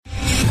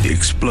The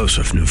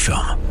explosive new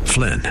film,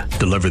 Flynn,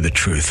 deliver the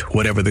truth,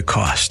 whatever the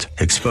cost,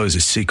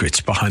 exposes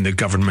secrets behind the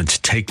government's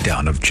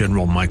takedown of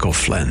General Michael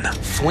Flynn.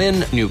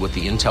 Flynn knew what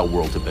the intel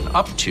world had been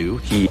up to.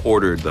 He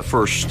ordered the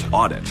first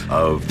audit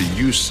of the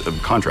use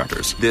of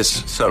contractors.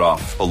 This set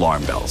off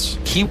alarm bells.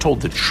 He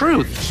told the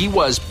truth. He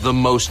was the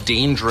most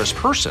dangerous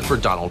person for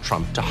Donald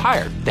Trump to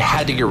hire. They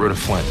had to get rid of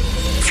Flynn.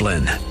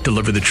 Flynn,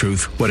 deliver the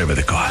truth, whatever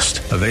the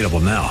cost. Available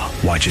now.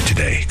 Watch it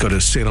today. Go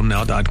to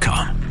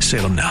salemnow.com.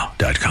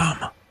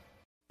 salemnow.com.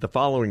 The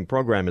following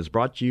program is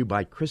brought to you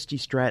by Christy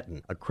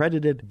Stratton,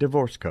 accredited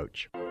divorce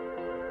coach.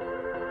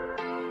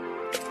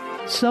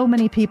 So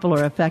many people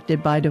are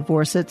affected by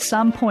divorce at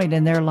some point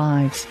in their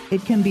lives.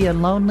 It can be a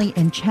lonely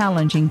and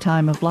challenging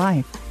time of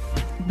life,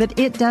 but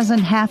it doesn't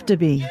have to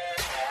be.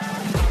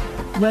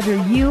 Whether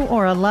you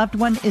or a loved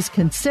one is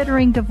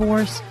considering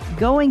divorce,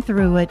 going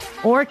through it,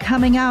 or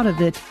coming out of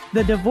it,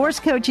 the Divorce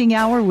Coaching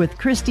Hour with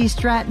Christy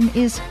Stratton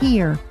is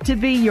here to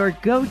be your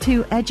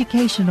go-to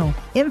educational,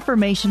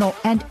 informational,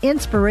 and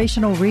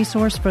inspirational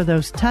resource for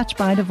those touched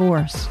by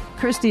divorce.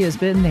 Christy has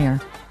been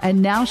there,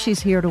 and now she's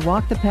here to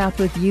walk the path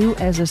with you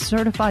as a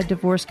certified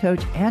divorce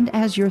coach and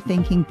as your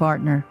thinking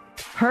partner.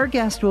 Her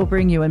guest will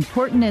bring you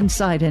important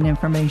insight and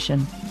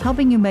information,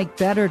 helping you make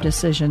better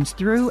decisions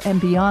through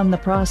and beyond the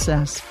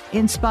process,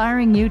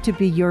 inspiring you to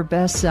be your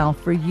best self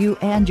for you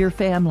and your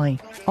family,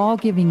 all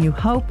giving you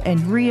hope and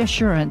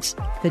reassurance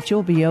that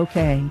you'll be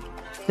okay.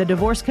 The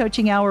Divorce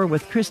Coaching Hour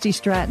with Christy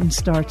Stratton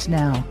starts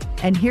now.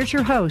 And here's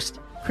your host,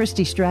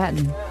 Christy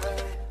Stratton.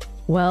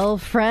 Well,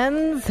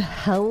 friends,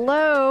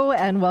 hello,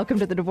 and welcome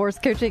to the Divorce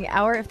Coaching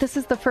Hour. If this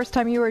is the first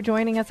time you are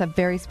joining us, a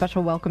very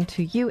special welcome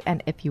to you.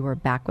 And if you are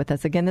back with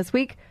us again this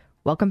week,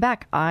 welcome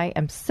back. I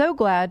am so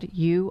glad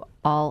you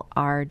all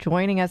are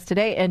joining us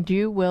today, and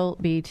you will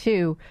be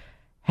too.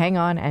 Hang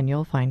on, and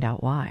you'll find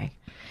out why.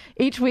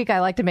 Each week, I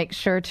like to make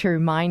sure to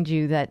remind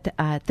you that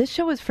this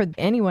show is for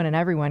anyone and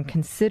everyone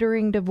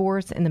considering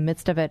divorce in the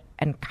midst of it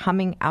and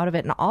coming out of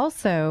it. And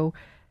also,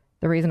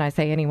 the reason I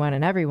say anyone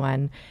and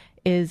everyone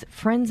is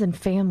friends and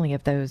family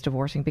of those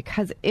divorcing,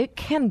 because it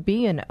can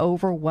be an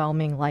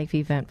overwhelming life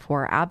event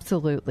for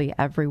absolutely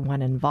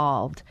everyone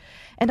involved.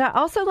 And I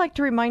also like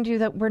to remind you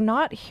that we're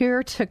not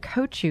here to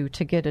coach you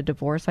to get a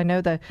divorce. I know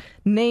the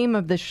name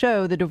of the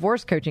show, the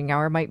Divorce Coaching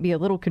Hour, might be a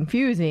little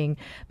confusing,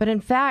 but in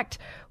fact,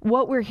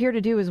 what we're here to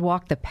do is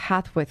walk the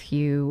path with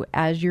you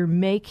as you're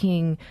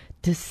making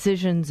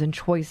decisions and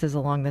choices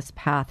along this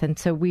path. And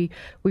so we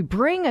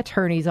bring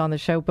attorneys on the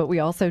show, but we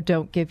also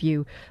don't give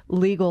you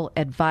legal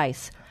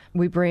advice.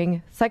 We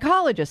bring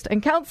psychologists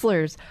and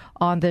counselors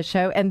on this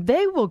show, and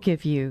they will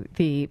give you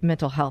the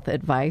mental health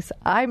advice.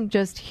 I'm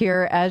just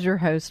here as your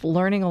host,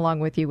 learning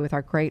along with you with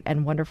our great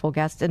and wonderful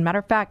guests. And matter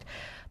of fact,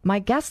 my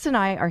guests and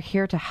I are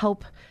here to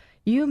help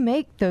you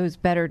make those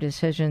better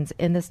decisions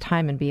in this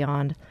time and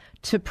beyond,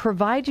 to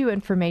provide you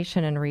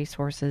information and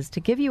resources, to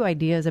give you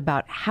ideas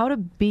about how to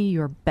be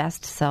your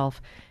best self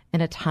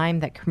in a time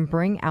that can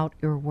bring out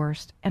your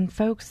worst, and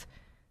folks,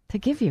 to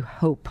give you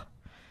hope.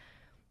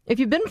 If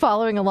you've been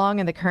following along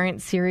in the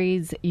current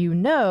series, you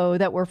know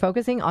that we're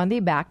focusing on the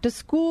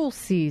back-to-school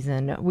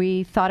season.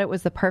 We thought it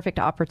was the perfect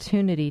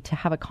opportunity to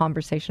have a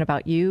conversation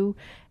about you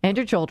and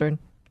your children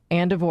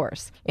and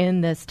divorce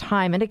in this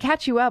time. And to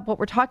catch you up, what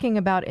we're talking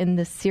about in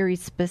this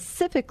series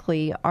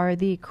specifically are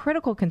the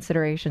critical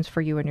considerations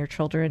for you and your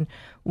children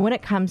when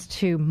it comes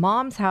to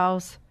mom's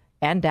house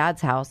and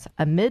dad's house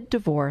amid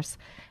divorce,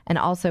 and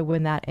also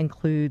when that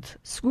includes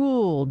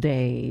school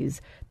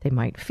days. They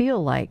might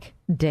feel like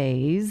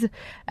days,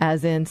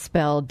 as in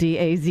spelled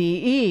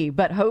D-A-Z-E,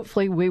 but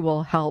hopefully we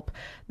will help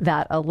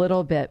that a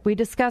little bit. We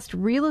discussed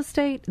real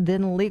estate,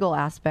 then legal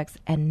aspects,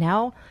 and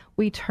now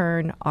we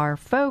turn our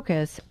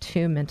focus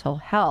to mental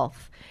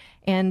health.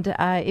 And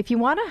if you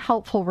want a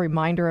helpful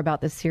reminder about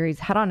this series,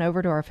 head on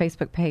over to our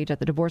Facebook page at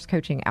the Divorce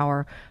Coaching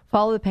Hour.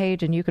 Follow the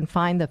page and you can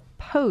find the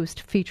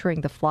post featuring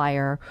the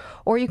flyer,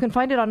 or you can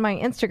find it on my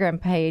Instagram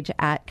page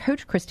at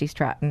Coach Christy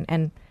Stratton.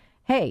 And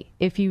hey,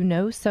 if you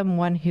know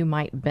someone who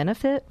might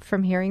benefit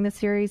from hearing the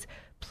series,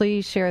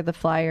 please share the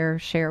flyer,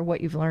 share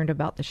what you've learned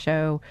about the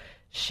show,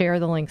 share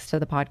the links to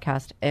the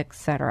podcast,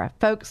 etc.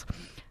 Folks,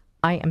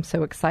 I am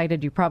so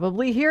excited. You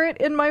probably hear it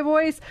in my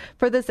voice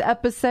for this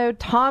episode.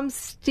 Tom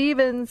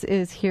Stevens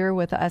is here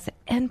with us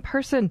in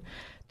person.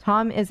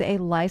 Tom is a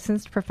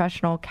licensed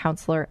professional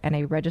counselor and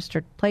a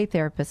registered play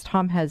therapist.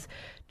 Tom has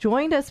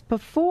joined us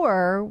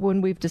before when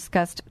we've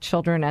discussed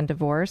children and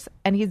divorce,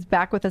 and he's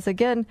back with us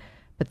again,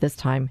 but this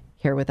time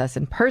here with us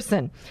in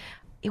person.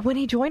 When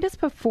he joined us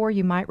before,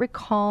 you might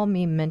recall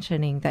me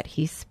mentioning that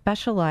he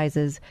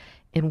specializes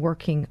in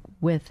working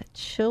with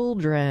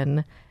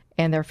children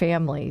and their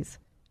families.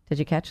 Did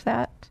you catch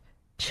that?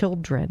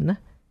 Children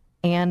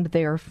and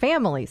their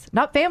families,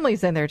 not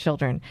families and their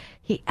children.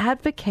 He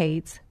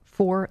advocates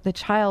for the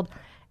child.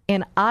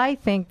 And I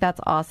think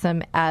that's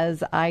awesome,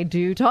 as I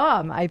do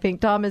Tom. I think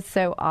Tom is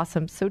so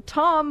awesome. So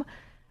Tom,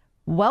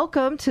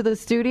 welcome to the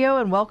studio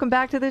and welcome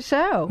back to the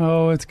show.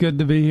 Oh, it's good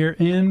to be here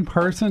in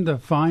person to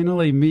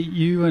finally meet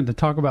you and to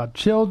talk about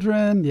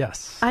children.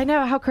 Yes. I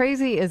know. How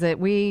crazy is it?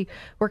 We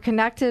were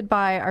connected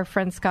by our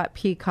friend Scott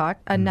Peacock,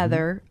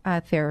 another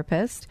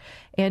therapist,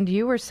 and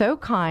you were so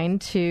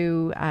kind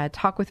to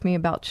talk with me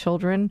about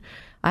children.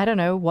 I don't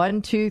know,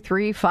 1, 2,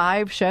 3,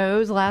 5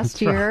 shows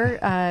last year.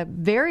 Right.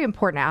 Very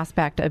important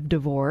aspect of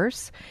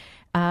divorce.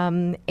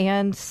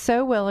 And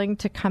so willing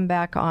to come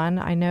back on.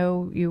 I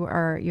know you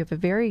have a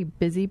very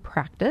busy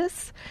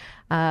practice,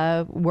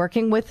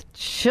 working with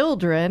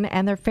children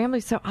and their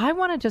families. So I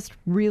want to just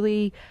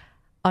really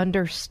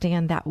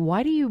understand that.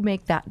 Why do you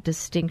make that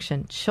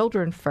distinction,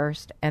 children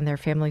first and their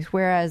families?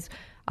 Whereas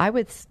I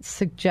would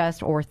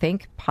suggest or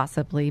think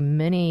possibly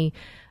many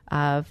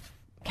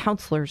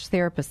counselors,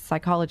 therapists,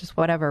 psychologists,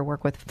 whatever,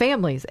 work with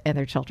families and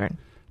their children.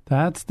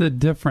 That's the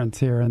difference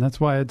here, and that's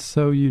why it's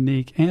so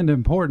unique and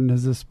important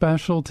is the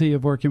specialty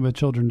of working with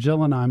children.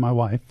 Jill and I, my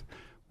wife,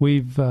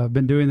 we've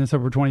been doing this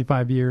over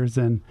 25 years,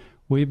 and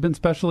we've been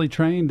specially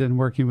trained in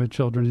working with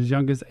children as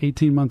young as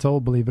 18 months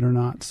old, believe it or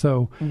not.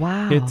 So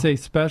wow. It's a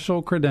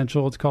special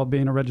credential. It's called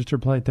being a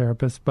registered play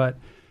therapist, but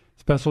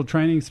special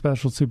training,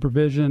 special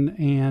supervision,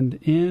 and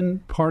in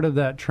part of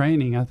that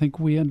training, I think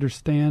we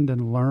understand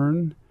and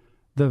learn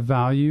the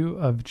value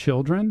of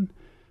children.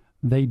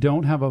 They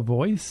don't have a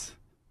voice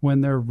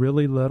when they're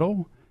really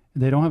little.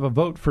 They don't have a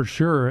vote for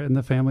sure in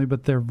the family,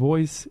 but their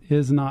voice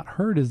is not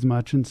heard as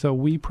much. And so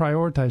we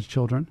prioritize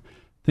children,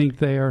 think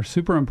they are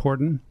super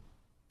important.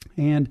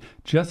 And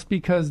just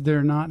because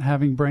they're not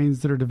having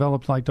brains that are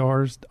developed like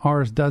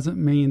ours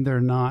doesn't mean they're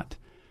not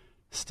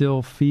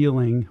still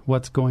feeling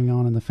what's going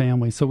on in the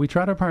family. So we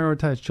try to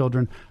prioritize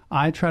children.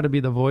 I try to be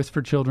the voice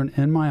for children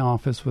in my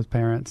office with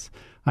parents.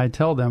 I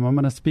tell them I'm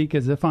going to speak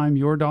as if I'm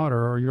your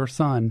daughter or your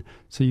son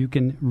so you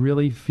can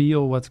really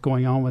feel what's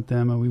going on with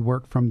them, and we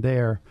work from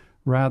there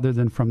rather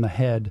than from the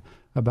head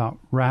about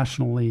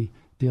rationally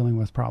dealing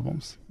with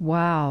problems.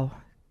 Wow.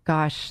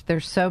 Gosh,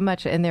 there's so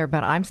much in there,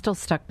 but I'm still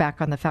stuck back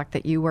on the fact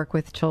that you work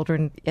with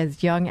children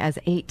as young as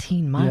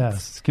 18 months.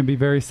 Yes, it can be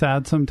very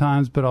sad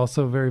sometimes, but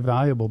also very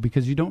valuable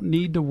because you don't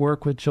need to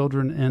work with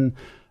children in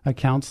a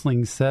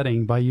counseling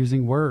setting by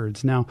using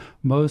words. Now,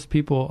 most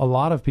people, a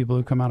lot of people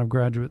who come out of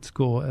graduate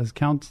school as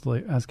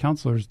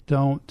counselors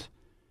don't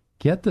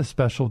get the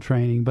special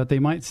training, but they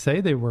might say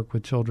they work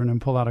with children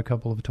and pull out a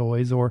couple of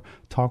toys or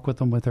talk with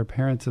them with their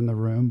parents in the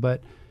room,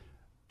 but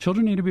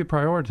children need to be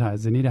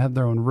prioritized. They need to have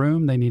their own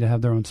room. They need to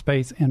have their own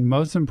space. And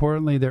most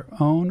importantly, their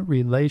own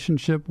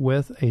relationship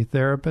with a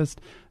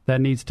therapist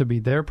that needs to be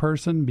their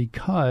person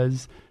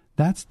because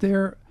that's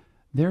their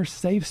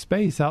safe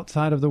space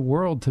outside of the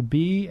world to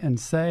be and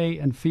say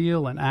and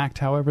feel and act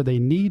however they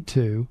need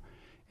to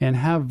and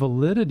have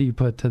validity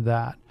put to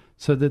that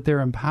so that they're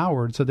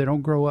empowered so they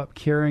don't grow up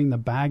carrying the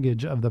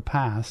baggage of the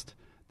past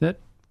that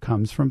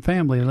comes from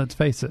family. Let's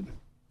face it.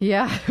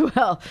 Yeah,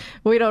 well,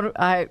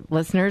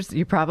 listeners,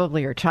 you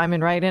probably are chiming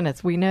right in.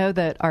 We know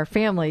that our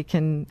family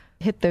can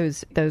hit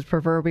those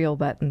proverbial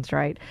buttons,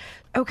 right?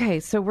 Okay,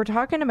 so we're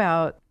talking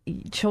about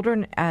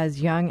children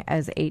as young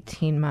as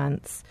 18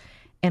 months,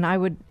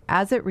 and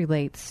as it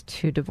relates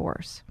to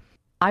divorce,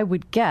 I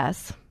would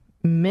guess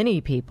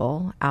many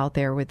people out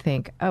there would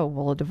think, oh,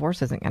 well, a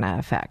divorce isn't going to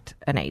affect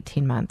an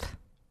 18-month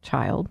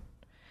child.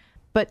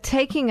 But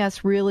taking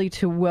us really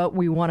to what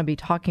we want to be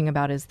talking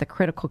about is the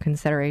critical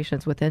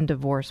considerations within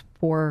divorce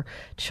for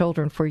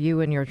children, for you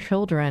and your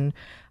children.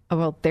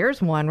 Well,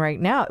 there's one right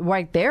now,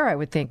 right there. I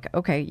would think,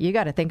 okay, you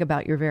got to think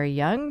about your very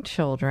young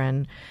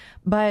children.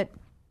 But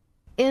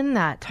in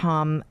that,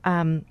 Tom,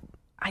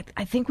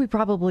 I think we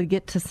probably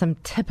get to some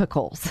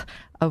typicals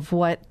of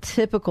what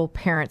typical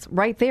parents,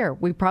 right there,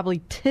 we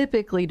probably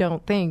typically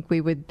don't think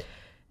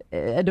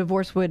a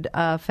divorce would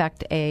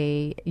affect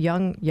a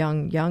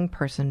young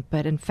person,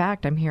 but in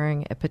fact, I'm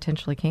hearing it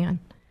potentially can.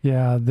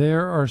 Yeah,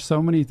 there are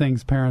so many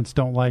things parents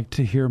don't like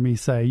to hear me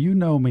say. You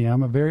know me,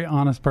 I'm a very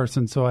honest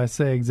person, so I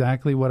say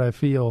exactly what I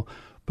feel,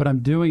 but I'm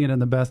doing it in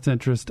the best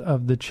interest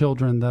of the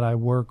children that I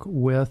work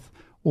with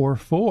or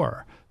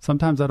for.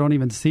 Sometimes I don't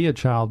even see a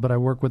child, but I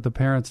work with the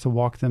parents to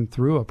walk them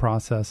through a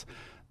process.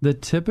 The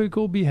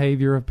typical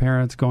behavior of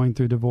parents going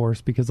through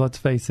divorce, because let's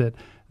face it,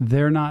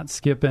 they're not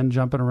skipping,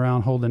 jumping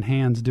around, holding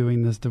hands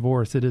doing this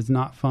divorce. It is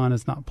not fun,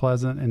 it's not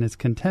pleasant, and it's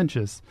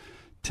contentious.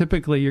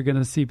 Typically, you're going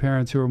to see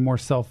parents who are more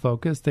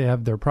self-focused. They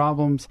have their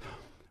problems,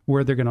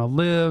 where they're going to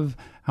live,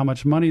 how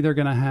much money they're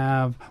going to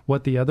have,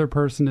 what the other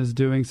person is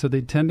doing. So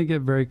they tend to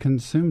get very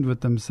consumed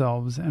with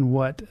themselves and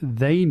what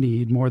they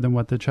need more than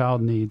what the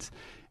child needs.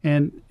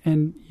 And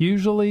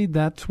usually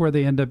that's where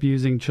they end up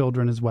using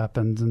children as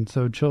weapons. And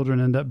so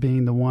children end up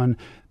being the one,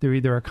 they're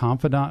either a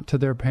confidant to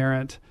their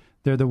parent,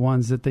 they're the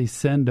ones that they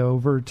send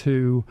over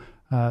to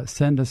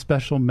send a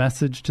special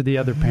message to the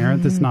other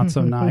parent that's not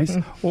so nice,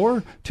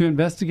 or to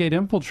investigate,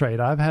 infiltrate.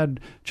 I've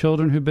had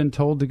children who've been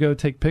told to go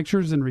take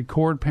pictures and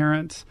record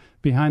parents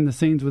behind the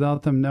scenes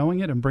without them knowing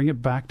it and bring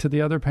it back to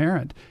the other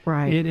parent.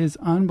 Right. It is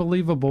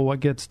unbelievable what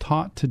gets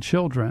taught to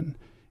children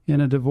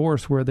in a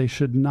divorce where they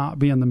should not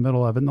be in the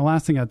middle of it. And the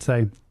last thing I'd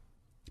say,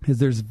 is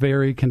there's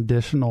very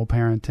conditional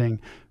parenting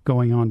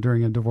going on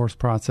during a divorce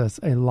process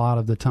a lot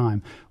of the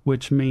time,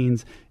 which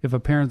means if a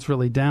parent's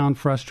really down,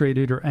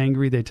 frustrated, or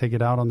angry, they take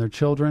it out on their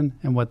children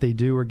and what they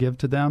do or give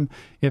to them.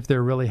 If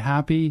they're really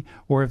happy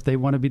or if they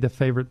want to be the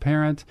favorite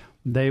parent,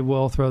 they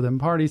will throw them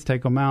parties,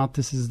 take them out.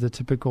 This is the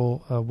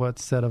typical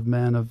what's said of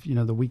men of,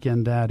 the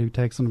weekend dad who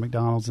takes them to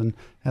McDonald's and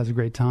has a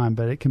great time,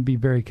 but it can be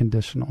very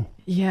conditional.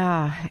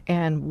 Yeah.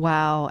 And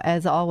wow,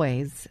 as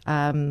always,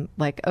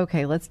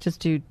 okay, let's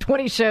just do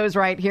 20 shows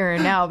right here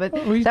and now, but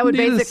that would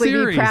basically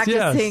be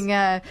practicing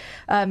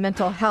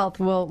mental health.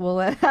 We'll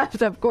have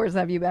to, of course,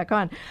 have you back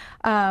on.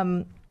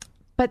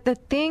 But the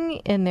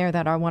thing in there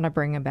that I want to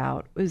bring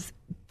about is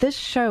this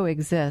show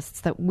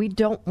exists that we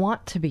don't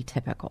want to be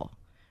typical.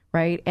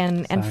 Right.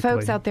 And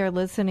folks out there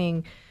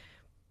listening,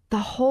 the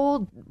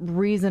whole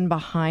reason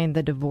behind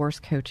the Divorce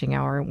Coaching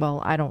Hour, well,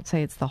 I don't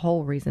say it's the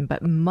whole reason,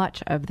 but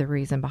much of the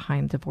reason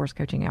behind Divorce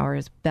Coaching Hour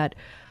is that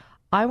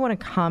I want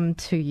to come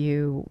to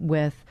you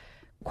with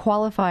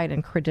qualified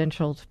and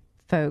credentialed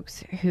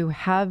folks who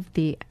have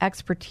the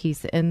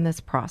expertise in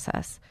this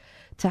process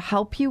to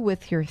help you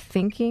with your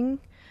thinking.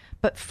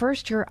 But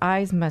first, your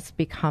eyes must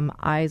become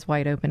eyes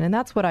wide open. And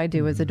that's what I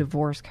do as a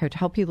divorce coach,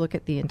 help you look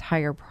at the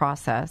entire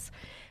process.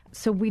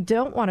 So we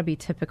don't want to be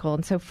typical.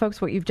 And so, folks,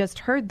 what you've just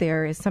heard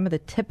there is some of the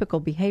typical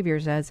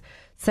behaviors as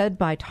said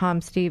by Tom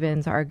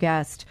Stevens, our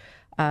guest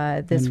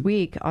this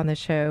week on the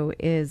show,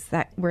 is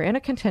that we're in a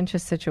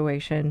contentious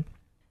situation.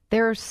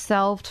 They're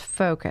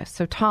self-focused.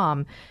 So,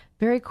 Tom,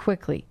 very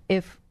quickly,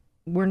 if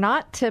we're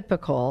not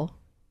typical,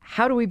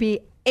 how do we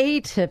be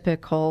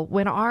atypical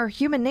when our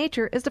human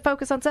nature is to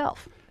focus on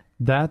self?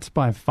 That's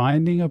by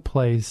finding a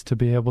place to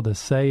be able to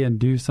say and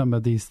do some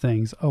of these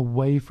things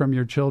away from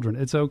your children.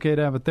 It's okay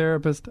to have a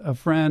therapist, a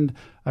friend,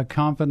 a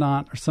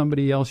confidant, or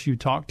somebody else you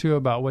talk to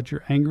about what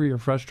you're angry or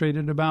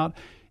frustrated about.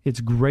 It's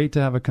great to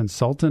have a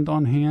consultant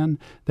on hand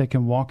that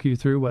can walk you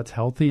through what's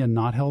healthy and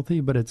not healthy,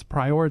 but it's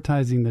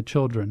prioritizing the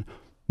children.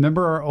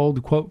 Remember our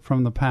old quote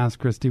from the past,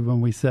 Christy,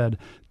 when we said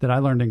that I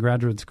learned in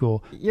graduate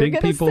school,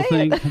 big people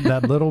think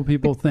that little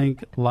people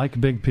think like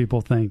big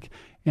people think.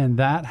 And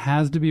that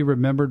has to be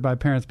remembered by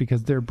parents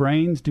because their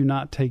brains do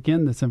not take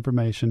in this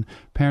information.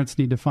 Parents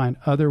need to find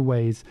other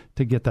ways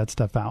to get that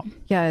stuff out.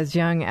 Yeah, as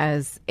young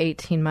as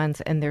 18 months.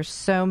 And there's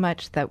so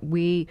much that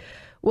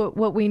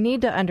what we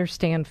need to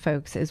understand,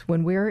 folks, is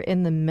when we're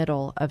in the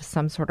middle of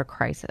some sort of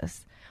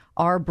crisis,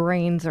 our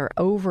brains are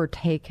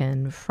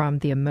overtaken from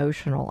the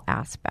emotional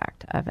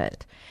aspect of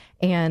it.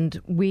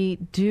 And we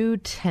do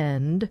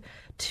tend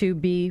to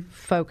be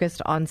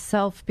focused on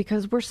self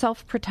because we're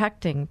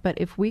self-protecting. But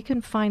if we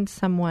can find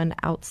someone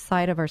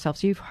outside of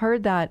ourselves, you've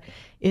heard that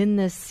in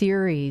this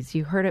series.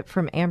 You heard it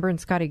from Amber and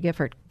Scotty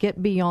Gifford.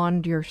 Get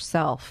beyond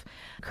yourself.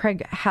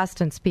 Craig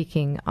Haston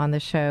speaking on the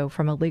show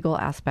from a legal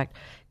aspect.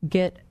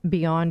 Get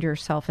beyond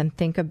yourself and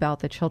think about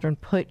the children.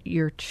 Put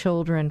your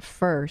children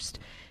first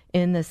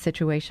in this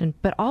situation,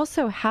 but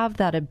also have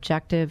that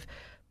objective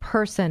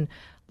person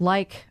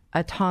like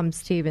a Tom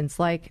Stevens,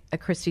 like a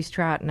Christy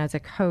Stratton as a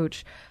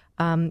coach.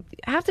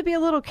 Have to be a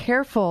little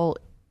careful.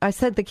 I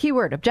said the key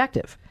word,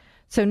 objective.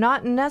 So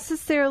not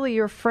necessarily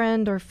your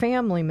friend or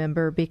family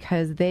member,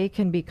 because they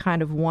can be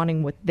kind of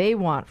wanting what they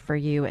want for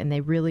you and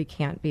they really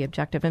can't be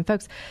objective. And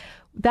folks,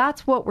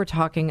 that's what we're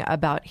talking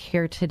about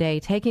here today,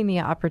 taking the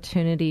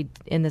opportunity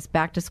in this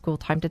back to school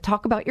time to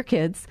talk about your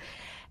kids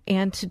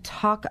and to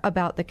talk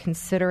about the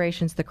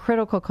considerations, the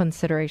critical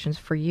considerations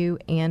for you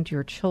and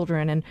your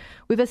children. And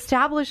we've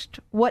established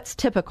what's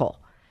typical.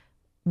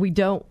 We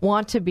don't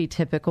want to be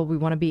typical. We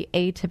want to be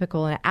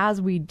atypical. And as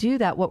we do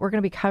that, what we're going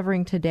to be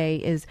covering today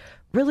is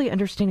really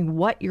understanding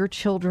what your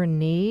children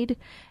need.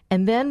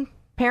 And then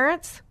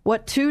parents,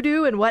 what to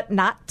do and what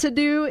not to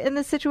do in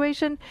this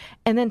situation.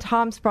 And then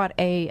Tom's brought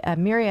a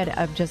myriad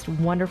of just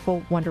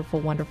wonderful, wonderful,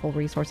 wonderful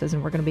resources.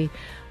 And we're going to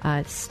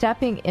be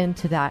stepping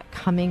into that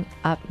coming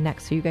up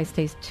next. So you guys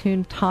stay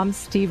tuned. Tom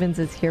Stevens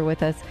is here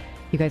with us.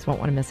 You guys won't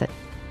want to miss it.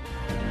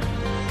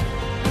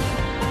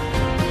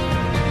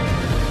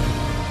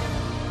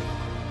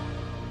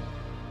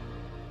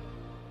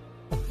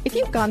 If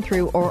you've gone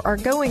through or are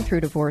going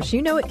through divorce,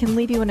 you know it can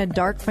leave you in a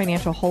dark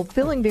financial hole,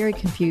 feeling very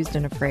confused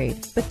and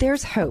afraid. But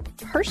there's hope.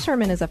 Hirsch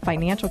Sherman is a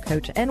financial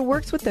coach and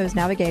works with those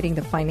navigating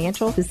the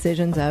financial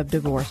decisions of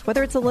divorce.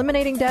 Whether it's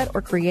eliminating debt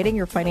or creating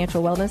your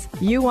financial wellness,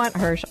 you want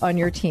Hirsch on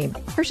your team.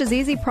 Hirsch's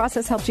easy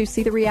process helps you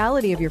see the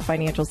reality of your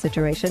financial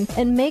situation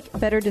and make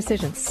better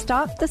decisions.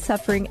 Stop the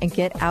suffering and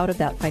get out of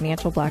that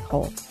financial black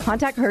hole.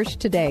 Contact Hirsch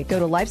today. Go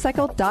to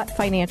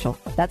lifecycle.financial.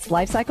 That's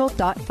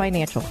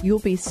lifecycle.financial. You'll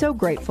be so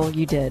grateful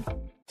you did.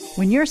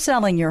 When you're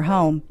selling your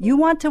home, you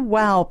want to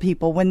wow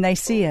people when they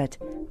see it.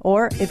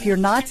 Or if you're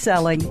not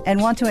selling and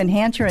want to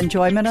enhance your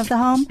enjoyment of the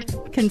home,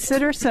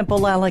 consider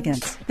Simple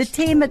Elegance. The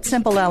team at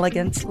Simple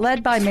Elegance,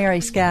 led by Mary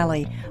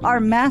Scally,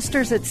 are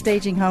masters at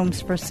staging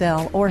homes for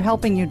sale or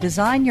helping you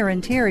design your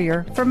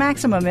interior for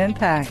maximum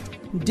impact.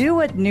 Do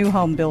what new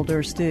home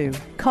builders do.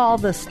 Call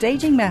the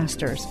Staging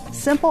Masters,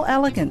 Simple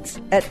Elegance,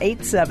 at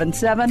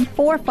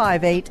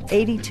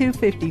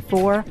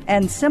 877-458-8254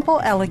 and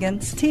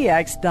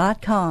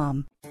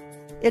SimpleEleganceTX.com.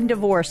 In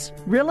divorce,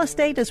 real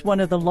estate is one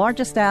of the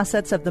largest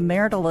assets of the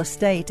marital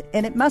estate,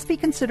 and it must be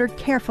considered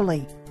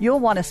carefully.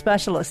 You'll want a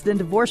specialist in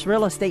divorce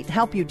real estate to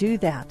help you do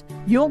that.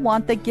 You'll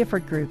want the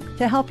Gifford Group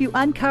to help you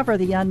uncover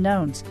the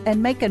unknowns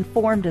and make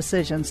informed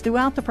decisions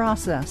throughout the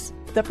process.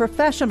 The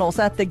professionals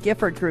at the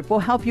Gifford Group will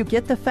help you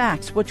get the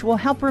facts, which will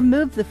help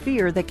remove the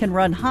fear that can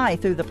run high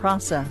through the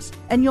process,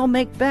 and you'll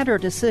make better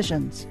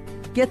decisions.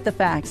 Get the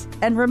facts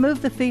and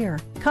remove the fear.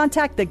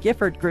 Contact the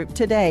Gifford Group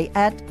today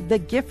at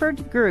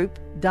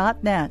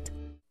thegiffordgroup.net.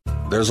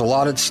 There's a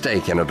lot at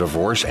stake in a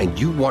divorce, and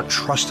you want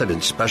trusted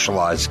and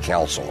specialized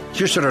counsel.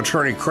 Houston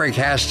attorney Craig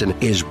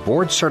Haston is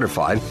board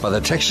certified by the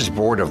Texas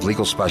Board of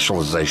Legal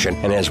Specialization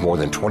and has more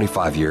than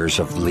 25 years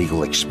of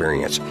legal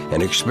experience.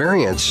 And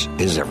experience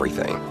is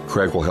everything.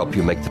 Craig will help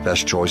you make the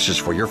best choices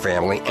for your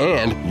family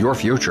and your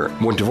future.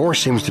 When divorce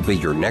seems to be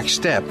your next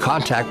step,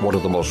 contact one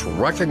of the most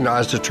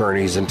recognized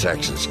attorneys in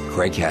Texas,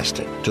 Craig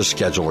Haston. To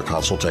schedule a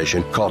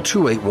consultation, call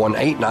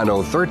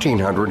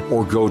 281-890-1300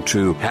 or go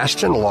to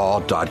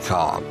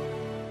hastonlaw.com.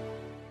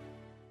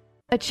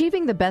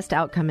 Achieving the best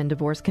outcome in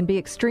divorce can be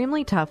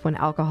extremely tough when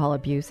alcohol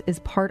abuse is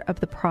part of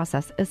the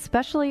process,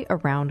 especially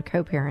around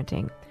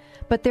co-parenting.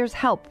 But there's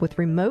help with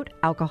remote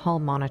alcohol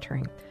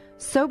monitoring.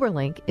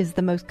 SoberLink is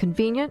the most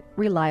convenient,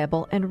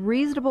 reliable, and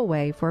reasonable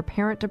way for a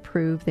parent to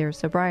prove their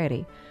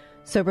sobriety.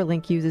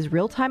 SoberLink uses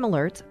real-time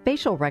alerts,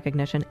 facial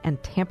recognition,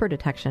 and tamper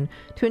detection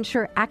to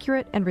ensure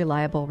accurate and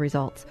reliable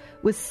results.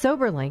 With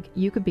SoberLink,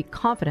 you can be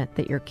confident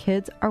that your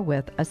kids are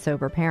with a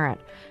sober parent.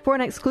 For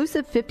an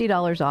exclusive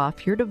 $50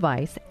 off your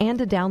device and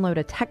to download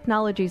a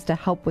Technologies to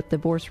Help with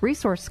Divorce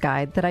resource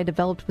guide that I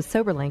developed with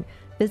SoberLink,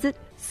 visit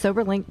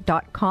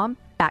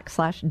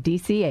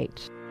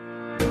soberlink.com/DCH.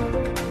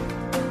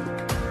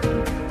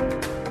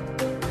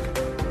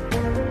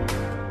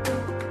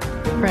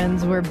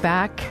 Friends, we're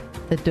back.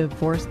 The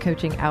Divorce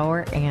Coaching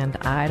Hour, and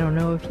I don't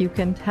know if you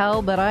can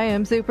tell, but I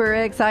am super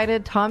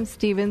excited. Tom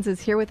Stevens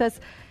is here with us,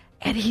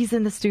 and he's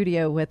in the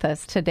studio with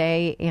us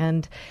today,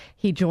 and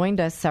he joined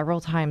us several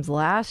times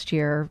last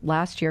year.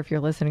 Last year, if you're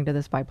listening to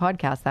this by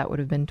podcast, that would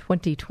have been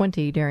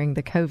 2020 during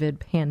the COVID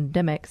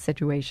pandemic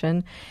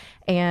situation.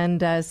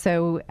 And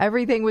so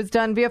everything was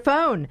done via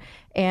phone.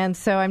 And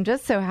so I'm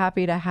just so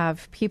happy to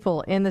have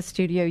people in the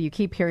studio. You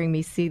keep hearing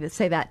me say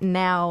that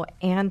now.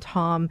 And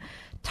Tom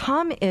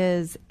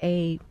is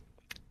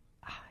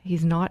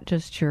he's not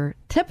just your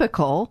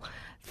typical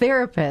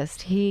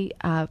therapist. He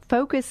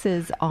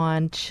focuses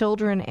on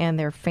children and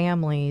their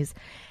families.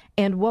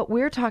 And what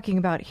we're talking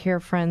about here,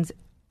 friends,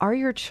 are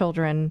your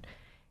children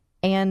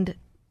and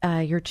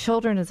your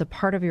children as a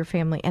part of your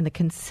family and the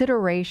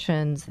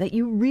considerations that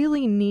you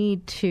really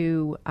need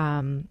to,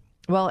 I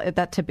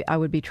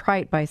would be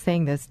trite by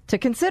saying this, to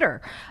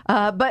consider.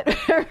 But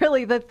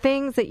really the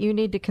things that you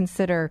need to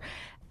consider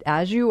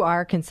as you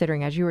are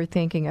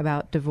thinking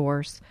about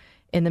divorce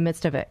in the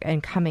midst of it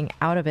and coming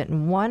out of it.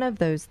 And one of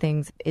those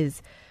things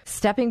is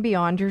stepping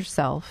beyond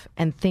yourself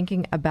and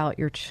thinking about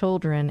your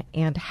children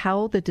and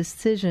how the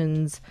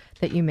decisions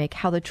that you make,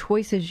 how the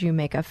choices you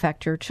make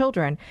affect your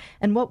children.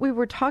 And what we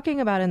were talking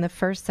about in the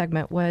first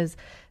segment was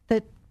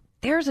that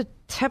there's a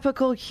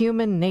typical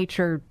human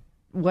nature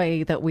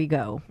way that we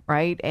go,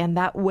 right? And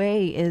that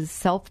way is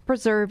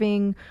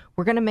self-preserving.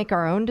 We're going to make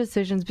our own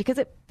decisions because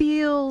it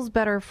feels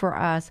better for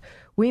us.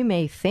 We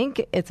may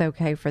think it's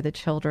okay for the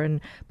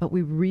children, but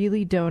we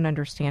really don't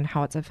understand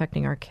how it's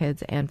affecting our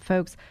kids. And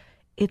folks,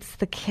 it's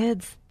the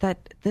kids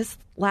that this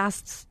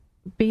lasts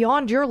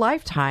beyond your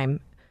lifetime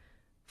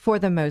for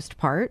the most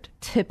part,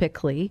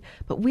 typically,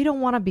 but we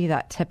don't want to be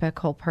that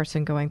typical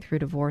person going through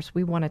divorce.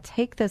 We want to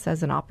take this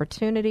as an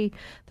opportunity,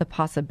 the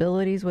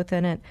possibilities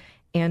within it,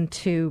 and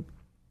to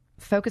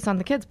focus on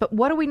the kids. But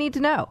what do we need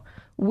to know?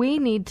 We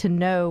need to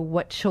know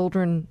what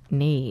children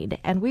need.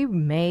 And we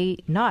may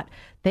not.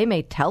 They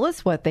may tell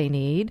us what they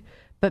need,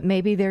 but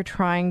maybe they're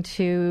trying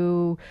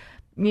to,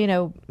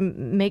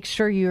 make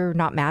sure you're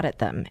not mad at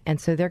them.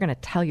 And so they're going to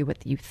tell you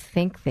what you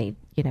think they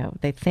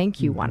think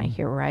you want to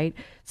hear, right?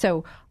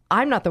 So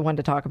I'm not the one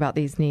to talk about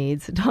these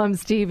needs. Tom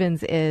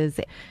Stevens is.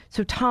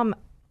 So Tom,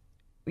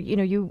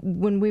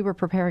 when we were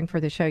preparing for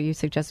the show, you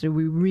suggested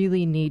we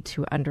really need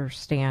to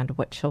understand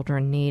what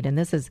children need. And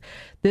this is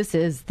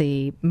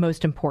the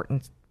most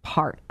important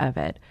part of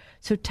it.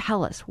 So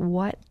tell us,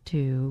 what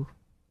do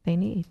they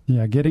need?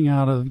 Yeah, getting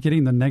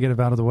the negative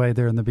out of the way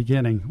there in the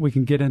beginning, we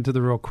can get into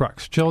the real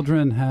crux.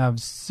 Children have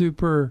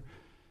super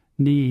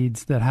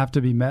needs that have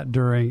to be met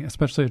during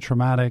especially a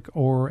traumatic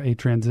or a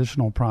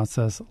transitional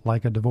process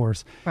like a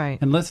divorce. Right.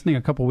 And listening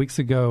a couple weeks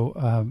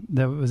ago,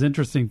 that was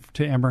interesting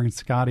to Amber and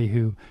Scotty,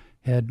 who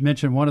had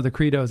mentioned one of the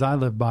credos I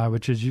live by,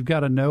 which is you've got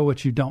to know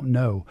what you don't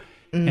know.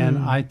 And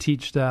I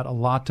teach that a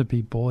lot to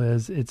people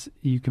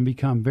you can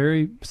become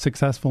very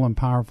successful and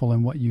powerful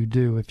in what you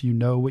do if you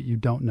know what you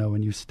don't know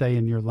and you stay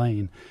in your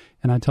lane.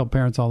 And I tell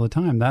parents all the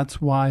time,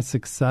 that's why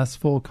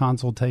successful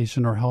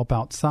consultation or help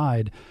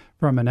outside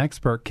from an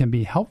expert can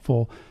be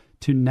helpful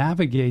to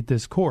navigate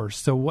this course.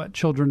 So what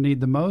children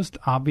need the most,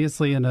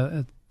 obviously in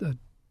a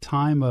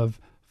time of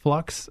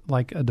flux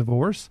like a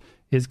divorce,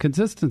 is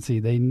consistency.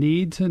 They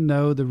need to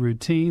know the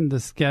routine, the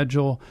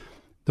schedule,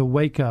 the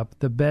wake up,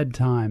 the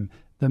bedtime,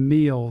 the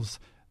meals,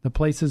 the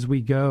places we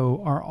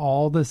go are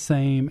all the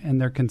same and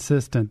they're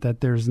consistent,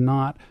 that there's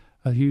not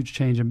a huge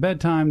change in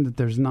bedtime, that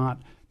there's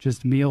not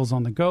just meals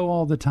on the go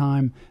all the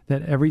time,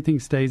 that everything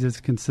stays as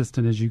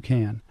consistent as you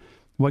can.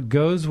 What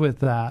goes with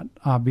that,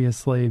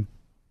 obviously,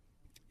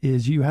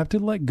 is you have to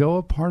let go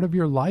of part of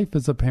your life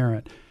as a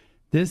parent.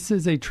 This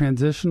is a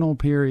transitional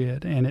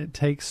period, and it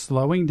takes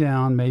slowing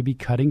down, maybe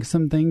cutting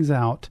some things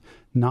out,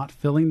 not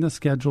filling the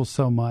schedule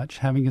so much,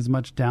 having as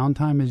much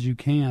downtime as you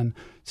can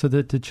so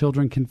that the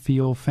children can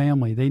feel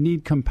family. They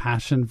need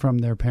compassion from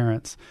their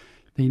parents.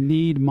 They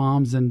need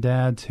moms and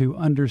dads who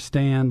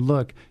understand,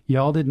 look,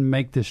 y'all didn't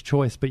make this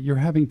choice, but you're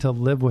having to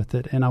live with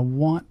it. And I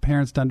want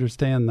parents to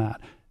understand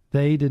that.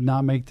 They did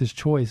not make this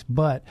choice,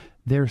 but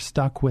they're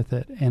stuck with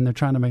it, and they're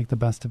trying to make the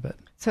best of it.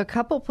 So a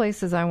couple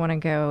places I want to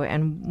go,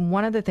 and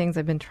one of the things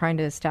I've been trying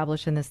to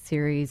establish in this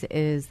series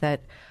is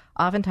that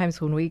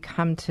oftentimes when we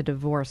come to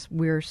divorce,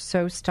 we're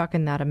so stuck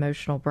in that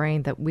emotional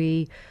brain that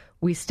we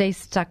stay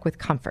stuck with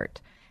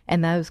comfort.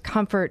 And those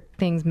comfort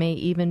things may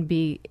even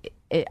be,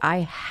 I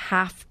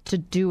have to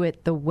do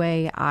it the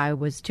way I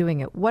was doing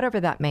it, whatever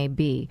that may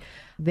be.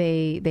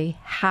 They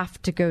have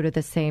to go to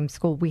the same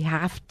school. We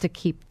have to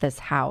keep this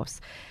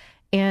house.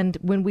 And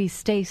when we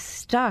stay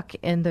stuck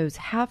in those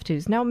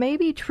have-tos, now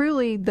maybe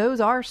truly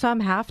those are some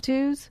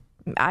have-tos,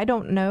 I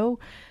don't know,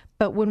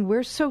 but when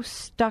we're so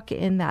stuck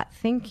in that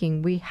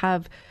thinking, we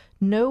have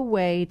no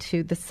way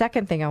to, the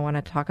second thing I want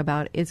to talk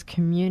about is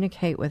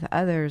communicate with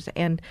others.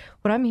 And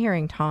what I'm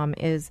hearing, Tom,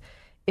 is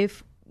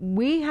if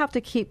we have to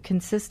keep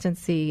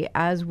consistency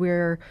as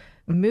we're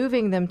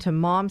moving them to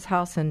mom's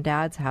house and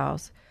dad's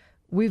house,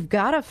 we've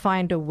got to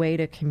find a way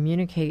to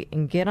communicate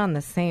and get on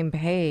the same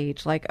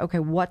page. Like, okay,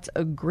 what's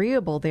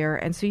agreeable there?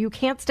 And so you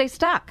can't stay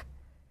stuck.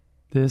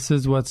 This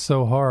is what's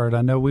so hard.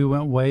 I know we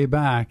went way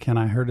back, and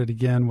I heard it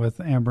again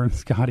with Amber and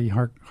Scotty,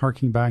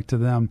 harking back to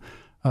them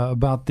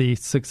about the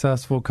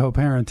successful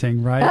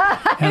co-parenting, right?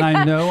 And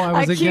I know I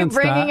was against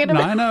that. And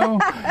I know.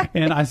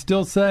 And I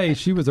still say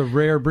she was a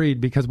rare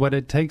breed, because what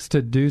it takes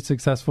to do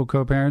successful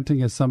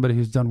co-parenting is somebody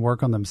who's done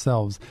work on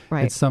themselves.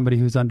 Right. It's somebody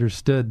who's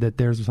understood that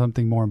there's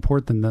something more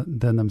important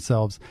than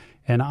themselves.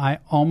 And I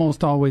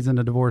almost always in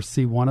a divorce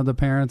see one of the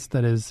parents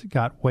that has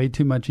got way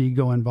too much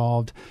ego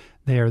involved.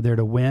 They are there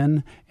to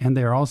win, and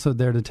they're also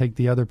there to take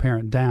the other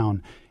parent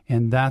down.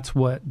 And that's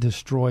what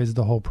destroys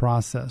the whole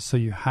process. So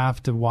you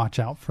have to watch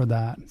out for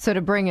that. So to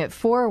bring it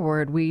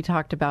forward, we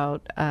talked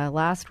about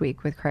last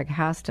week with Craig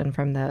Haston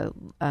from the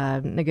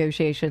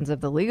negotiations of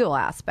the legal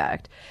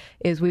aspect,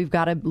 is we've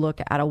got to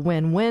look at a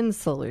win-win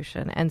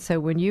solution. And so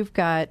when you've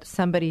got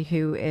somebody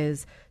who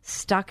is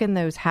stuck in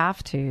those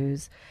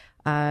have-tos,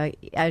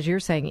 as you're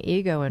saying,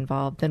 ego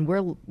involved, then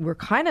we're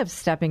kind of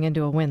stepping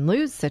into a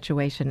win-lose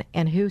situation.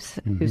 And who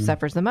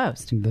suffers the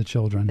most? The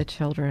children. The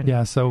children.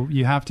 Yeah, so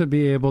you have to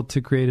be able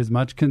to create as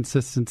much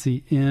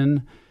consistency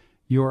in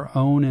your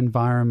own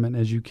environment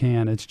as you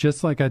can. It's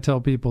just like I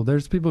tell people,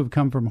 there's people who've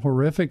come from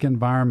horrific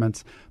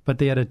environments, but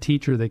they had a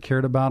teacher that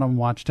cared about them,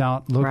 watched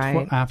out,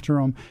 looked after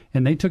them,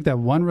 and they took that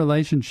one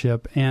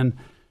relationship and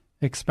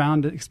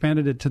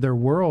expanded it to their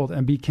world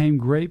and became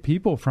great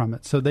people from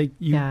it. So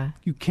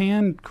you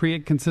can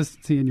create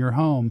consistency in your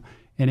home,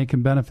 and it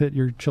can benefit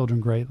your children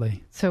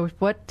greatly. So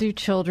what do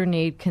children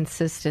need?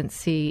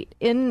 Consistency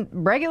in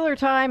regular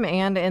time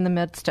and in the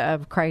midst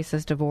of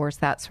crisis, divorce,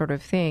 that sort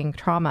of thing,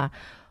 trauma.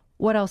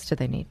 What else do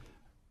they need?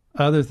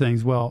 Other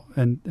things, well,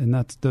 and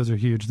those are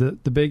huge. The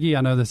biggie,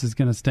 I know this is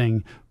going to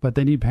sting, but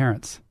they need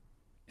parents.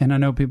 And I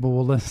know people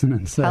will listen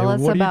and say, what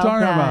are you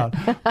talking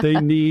about?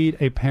 They need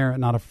a parent,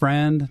 not a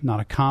friend, not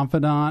a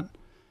confidant,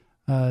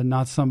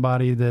 not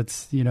somebody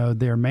that's,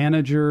 their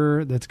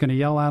manager that's going to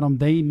yell at them.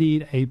 They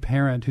need a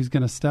parent who's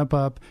going to step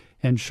up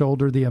and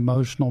shoulder the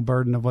emotional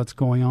burden of what's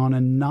going on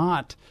and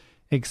not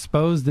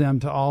expose them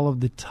to all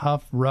of the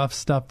tough, rough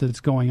stuff that's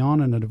going on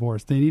in a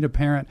divorce. They need a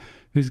parent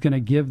who's going to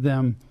give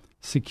them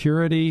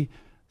security,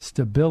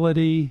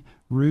 stability,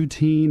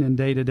 routine, and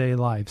day-to-day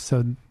life.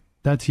 So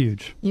that's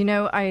huge.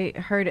 I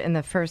heard in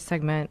the first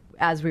segment,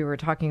 as we were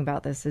talking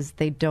about this, is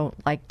they don't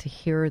like to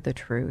hear the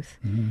truth.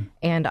 Mm-hmm.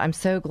 And I'm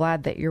so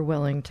glad that you're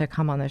willing to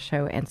come on the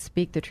show and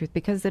speak the truth,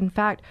 because, in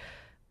fact,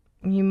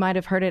 you might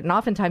have heard it, and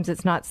oftentimes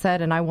it's not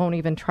said, and I won't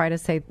even try to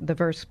say the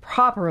verse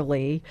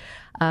properly,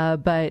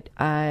 but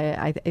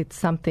it's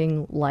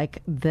something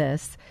like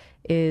this,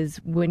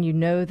 is when you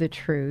know the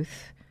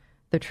truth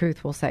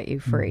will set you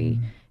free.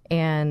 Mm-hmm.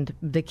 And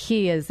the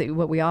key is that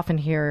what we often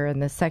hear in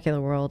the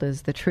secular world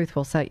is the truth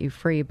will set you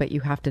free, but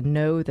you have to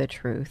know the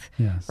truth,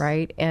 yes.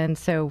 right? And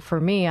so for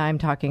me, I'm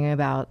talking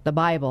about the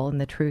Bible and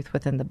the truth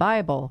within the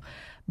Bible.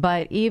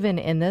 But even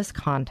in this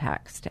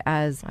context,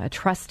 as a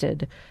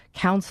trusted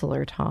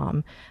counselor,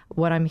 Tom,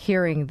 what I'm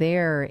hearing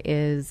there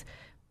is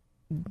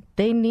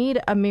they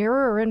need a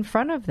mirror in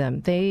front of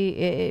them.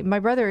 My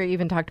brother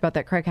even talked about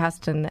that, Craig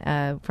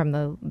Haston, from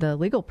the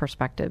legal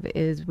perspective,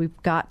 is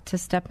we've got to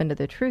step into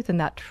the truth, and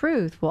that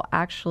truth will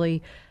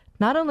actually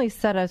not only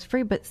set us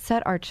free, but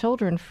set our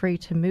children free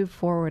to move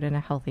forward in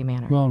a healthy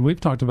manner. Well, and we've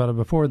talked about it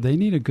before. They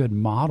need a good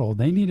model.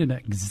 They need an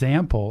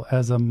example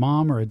as a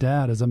mom or a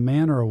dad, as a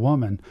man or a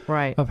woman,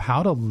 right, of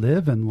how to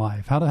live in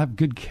life, how to have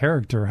good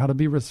character, how to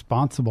be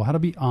responsible, how to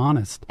be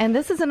honest. And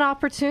this is an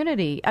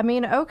opportunity. I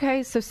mean,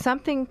 okay, so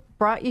something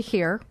brought you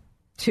here,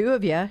 two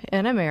of you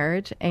in a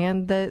marriage,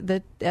 and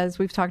the as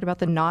we've talked about,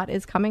 the knot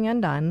is coming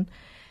undone.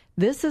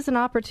 This is an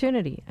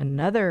opportunity.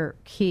 Another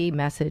key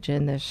message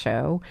in this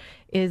show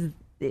is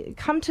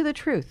come to the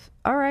truth.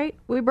 All right,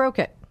 we broke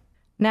it.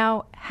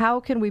 Now, how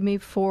can we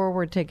move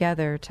forward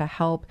together to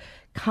help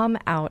come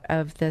out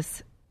of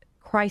this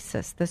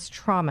crisis, this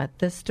trauma,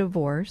 this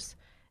divorce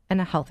in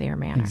a healthier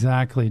manner?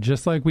 Exactly.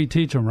 Just like we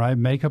teach them, right?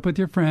 Make up with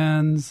your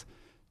friends.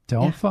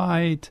 Don't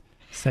fight.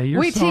 Say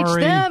you're sorry. We teach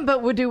them,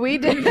 but do we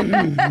do?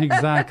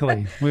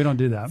 Exactly. We don't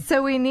do that.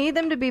 So we need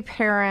them to be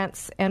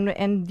parents,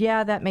 and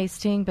yeah, that may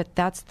sting, but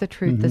that's the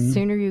truth. Mm-hmm. The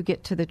sooner you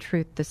get to the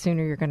truth, the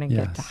sooner you're going to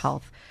get to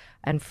health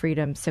and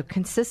freedom. So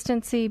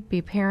consistency,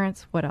 be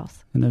parents. What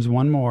else? And there's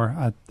one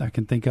more I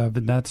can think of,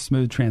 and that's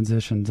smooth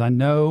transitions. I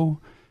know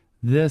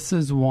this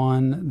is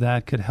one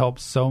that could help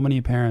so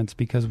many parents,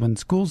 because when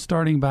school's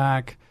starting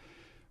back,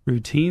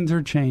 routines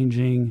are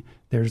changing,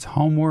 there's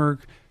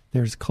homework,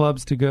 there's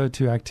clubs to go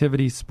to,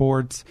 activities,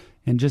 sports,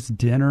 and just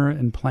dinner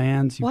and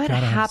plans. What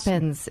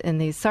happens in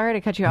these? Sorry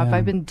to cut you off.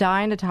 I've been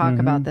dying to talk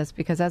about this,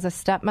 because as a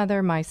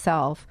stepmother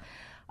myself,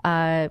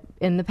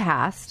 in the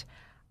past,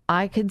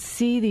 I could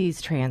see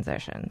these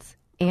transitions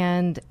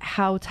and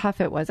how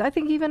tough it was. I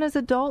think even as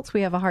adults,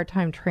 we have a hard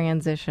time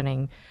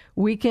transitioning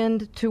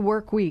weekend to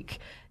work week,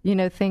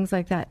 things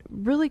like that.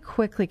 Really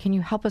quickly, can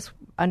you help us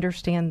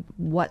understand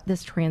what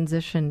this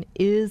transition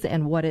is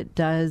and what it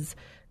does,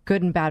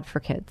 good and bad, for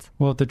kids?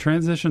 Well, if the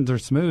transitions are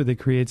smooth, it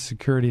creates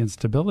security and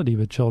stability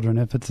with children.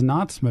 If it's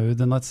not smooth,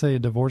 then let's say a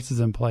divorce is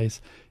in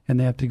place and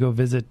they have to go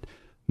visit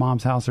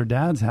mom's house or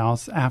dad's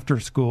house after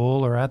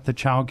school or at the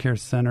child care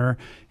center,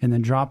 and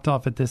then dropped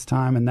off at this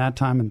time and that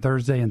time, and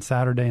Thursday and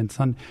Saturday and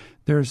Sunday.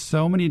 There's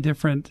so many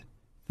different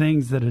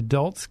things that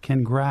adults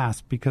can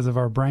grasp because of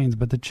our brains,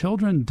 but the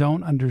children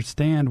don't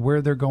understand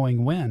where they're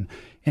going when.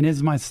 And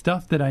is my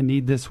stuff that I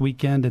need this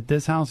weekend at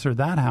this house or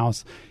that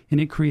house? And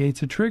it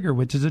creates a trigger,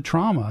 which is a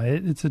trauma.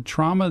 It's a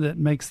trauma that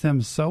makes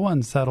them so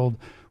unsettled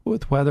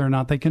with whether or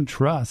not they can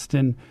trust.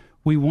 And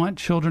we want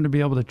children to be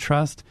able to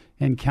trust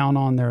and count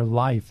on their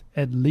life,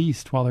 at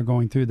least while they're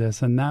going through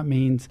this. And that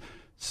means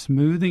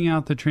smoothing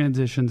out the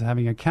transitions,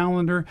 having a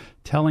calendar,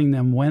 telling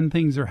them when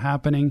things are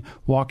happening,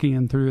 walking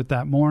them through it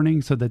that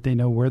morning so that they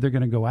know where they're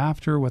going to go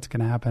after, what's going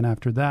to happen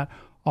after that,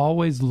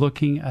 always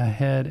looking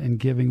ahead and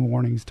giving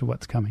warnings to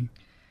what's coming.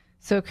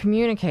 So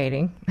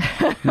communicating,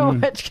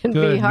 which can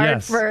be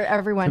hard for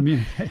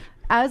everyone.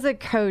 As a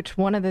coach,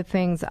 one of the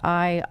things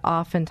I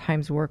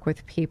oftentimes work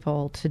with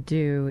people to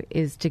do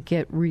is to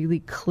get really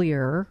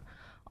clear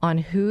on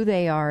who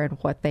they are and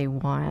what they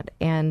want.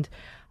 And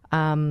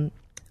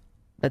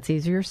that's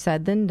easier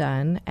said than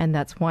done, and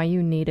that's why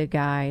you need a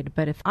guide.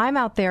 But if I'm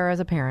out there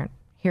as a parent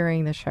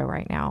hearing the show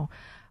right now,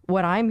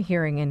 what I'm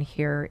hearing in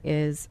here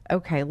is,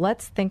 okay,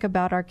 let's think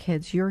about our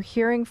kids. You're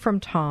hearing from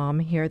Tom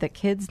here that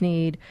kids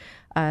need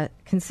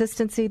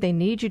consistency. They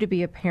need you to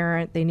be a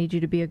parent. They need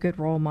you to be a good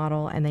role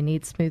model, and they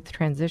need smooth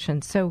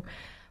transitions. So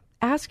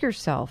ask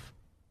yourself,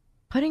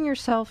 putting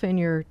yourself in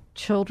your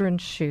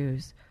children's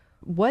shoes,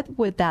 what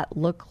would that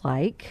look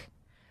like?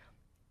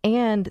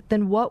 And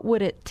then what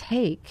would it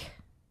take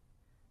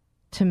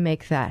to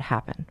make that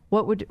happen?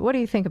 What do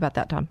you think about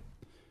that, Tom?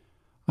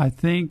 I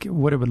think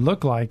what it would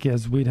look like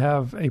is we'd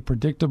have a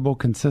predictable,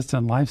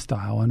 consistent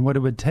lifestyle. And what it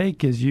would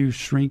take is you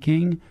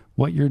shrinking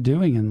what you're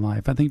doing in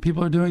life. I think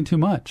people are doing too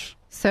much.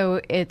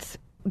 So it's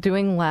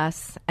doing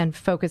less and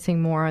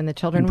focusing more on the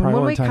children. And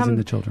prioritizing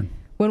the children.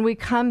 When we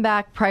come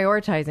back,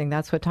 prioritizing,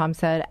 that's what Tom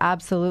said,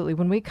 absolutely.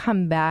 When we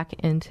come back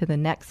into the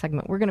next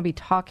segment, we're going to be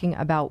talking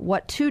about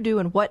what to do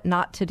and what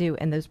not to do,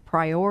 and those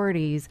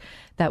priorities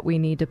that we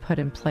need to put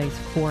in place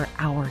for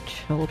our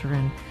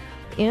children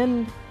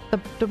in the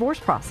divorce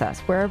process,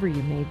 wherever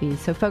you may be.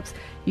 So, folks,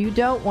 you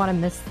don't want to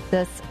miss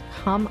this.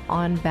 Come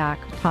on back.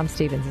 Tom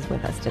Stevens is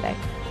with us today.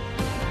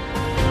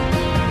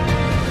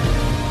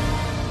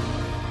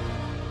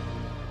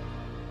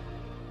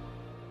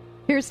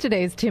 Here's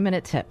today's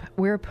 2-minute tip.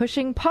 We're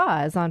pushing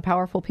pause on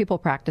powerful people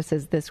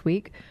practices this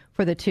week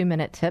for the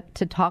 2-minute tip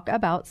to talk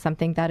about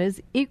something that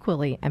is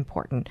equally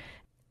important.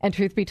 And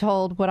truth be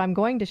told, what I'm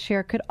going to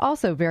share could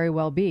also very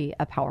well be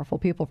a powerful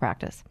people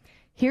practice.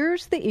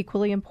 Here's the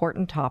equally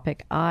important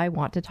topic I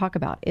want to talk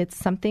about. It's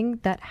something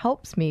that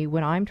helps me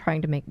when I'm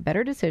trying to make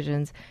better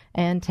decisions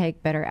and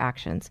take better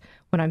actions,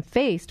 when I'm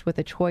faced with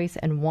a choice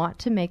and want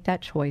to make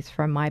that choice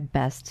from my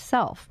best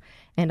self.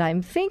 And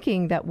I'm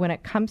thinking that when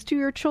it comes to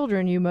your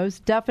children, you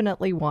most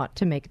definitely want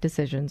to make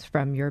decisions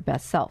from your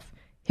best self.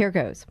 Here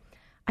goes.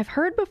 I've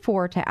heard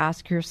before to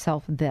ask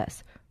yourself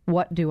this: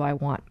 what do I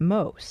want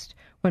most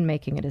when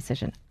making a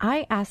decision?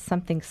 I ask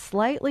something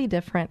slightly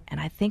different, and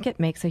I think it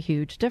makes a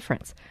huge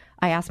difference.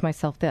 I ask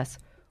myself this: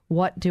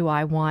 what do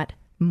I want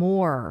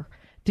more?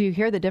 Do you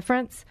hear the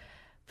difference?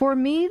 For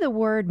me, the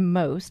word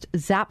most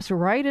zaps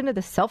right into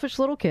the selfish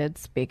little kid,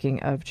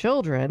 speaking of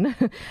children,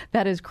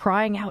 that is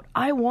crying out,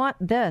 I want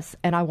this,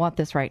 and I want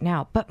this right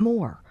now, but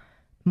more.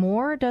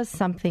 More does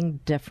something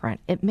different.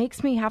 It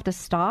makes me have to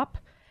stop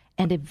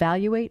and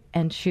evaluate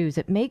and choose.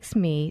 It makes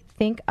me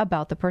think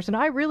about the person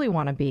I really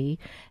want to be,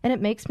 and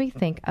it makes me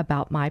think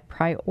about my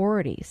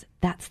priorities.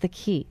 That's the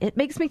key. It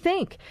makes me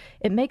think.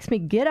 It makes me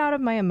get out of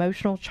my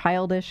emotional,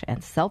 childish,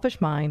 and selfish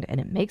mind, and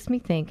it makes me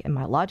think in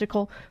my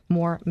logical,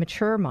 more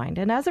mature mind.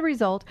 And as a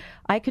result,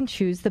 I can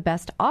choose the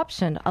best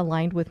option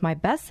aligned with my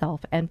best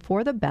self and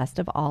for the best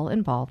of all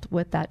involved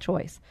with that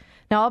choice.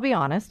 Now, I'll be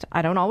honest,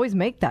 I don't always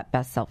make that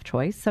best self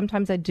choice.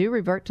 Sometimes I do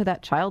revert to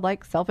that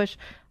childlike, selfish,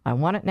 I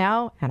want it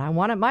now and I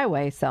want it my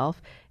way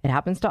self. It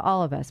happens to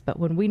all of us. But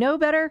when we know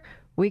better,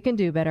 we can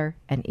do better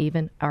and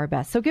even our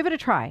best. So give it a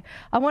try.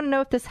 I want to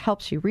know if this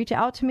helps you. Reach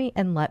out to me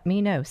and let me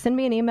know. Send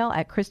me an email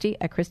at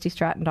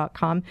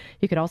Christy@ChristyStratton.com.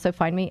 You can also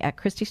find me at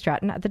Christy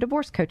Stratton at the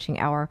Divorce Coaching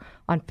Hour,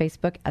 on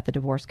Facebook at the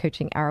Divorce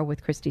Coaching Hour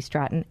with Christy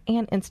Stratton,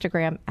 and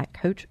Instagram at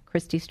Coach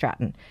Christy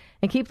Stratton.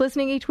 And keep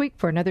listening each week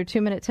for another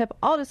 2-minute tip,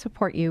 all to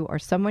support you or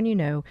someone you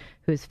know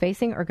who is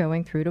facing or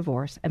going through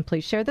divorce. And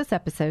please share this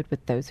episode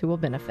with those who will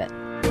benefit.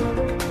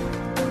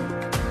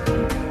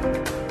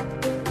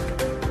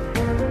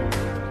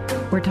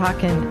 We're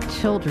talking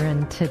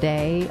children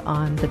today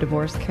on the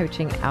Divorce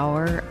Coaching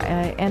Hour,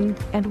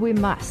 and we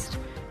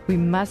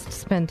must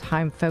spend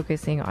time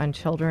focusing on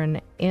children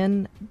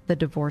in the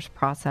divorce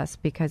process,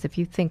 because if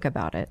you think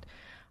about it,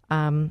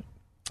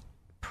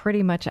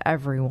 pretty much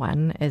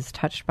everyone is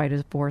touched by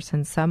divorce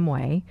in some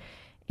way,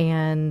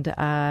 and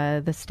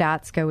the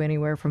stats go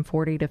anywhere from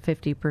 40 to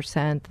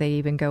 50%. They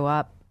even go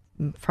up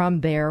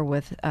from there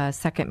with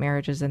second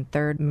marriages and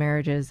third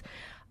marriages.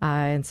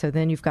 And so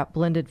then you've got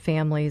blended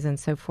families and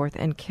so forth.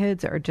 And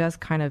kids are just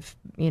kind of,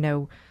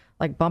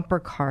 like bumper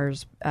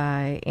cars.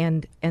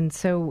 And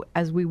so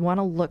as we want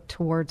to look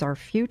towards our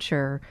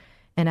future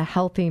in a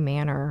healthy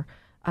manner,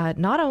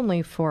 not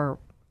only for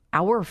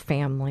our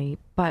family,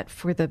 but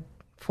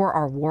for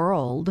our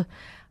world,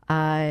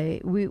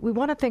 we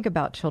want to think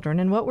about children.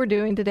 And what we're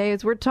doing today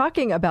is we're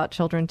talking about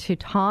children to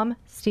Tom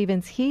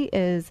Stevens. He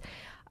is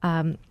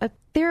a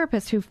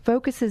therapist who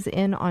focuses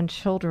in on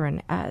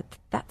children at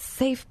that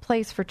safe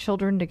place for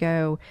children to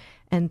go,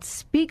 and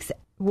speaks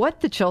what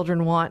the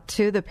children want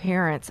to the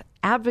parents,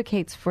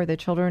 advocates for the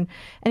children.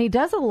 And he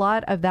does a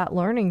lot of that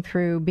learning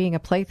through being a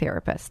play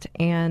therapist.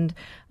 And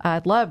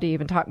I'd love to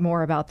even talk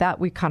more about that.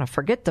 We kind of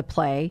forget to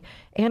play,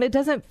 and it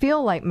doesn't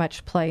feel like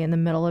much play in the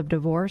middle of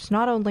divorce,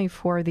 not only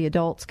for the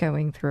adults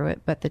going through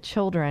it, but the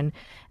children.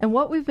 And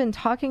what we've been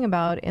talking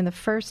about in the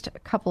first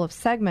couple of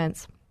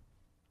segments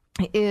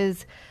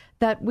is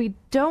that we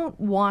don't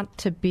want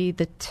to be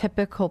the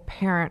typical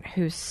parent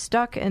who's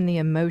stuck in the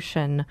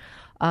emotion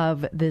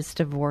of this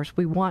divorce.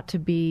 We want to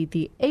be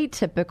the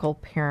atypical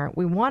parent.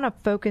 We want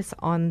to focus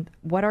on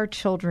what our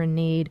children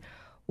need,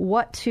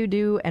 what to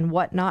do and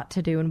what not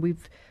to do. And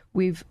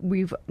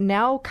we've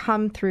now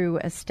come through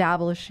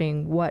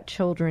establishing what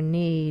children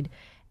need.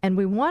 And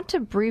we want to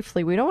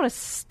briefly, we don't want to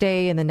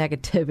stay in the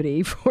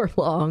negativity for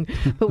long,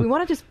 but we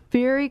want to just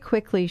very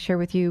quickly share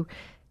with you,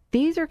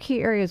 these are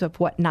key areas of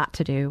what not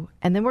to do,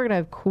 and then we're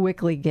going to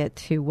quickly get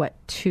to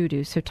what to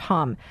do. So,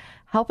 Tom,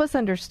 help us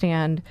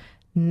understand,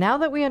 now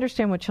that we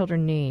understand what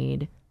children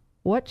need,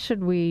 what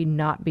should we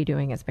not be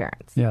doing as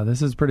parents? Yeah,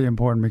 this is pretty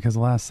important, because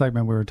the last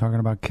segment we were talking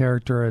about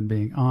character and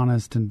being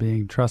honest and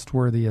being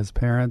trustworthy as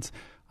parents.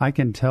 I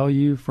can tell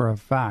you for a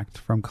fact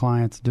from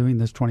clients doing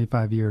this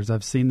 25 years,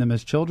 I've seen them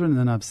as children and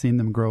then I've seen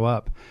them grow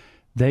up.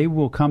 They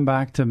will come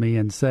back to me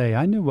and say,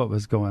 I knew what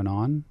was going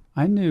on.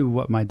 I knew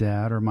what my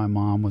dad or my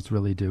mom was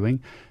really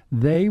doing.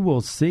 They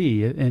will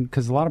see, and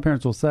because a lot of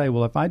parents will say,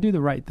 well, if I do the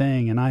right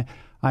thing and I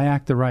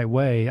act the right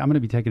way, I'm going to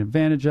be taken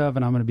advantage of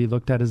and I'm going to be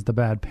looked at as the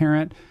bad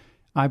parent.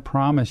 I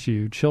promise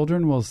you,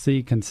 children will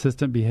see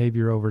consistent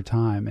behavior over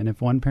time. And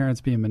if one parent's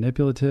being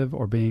manipulative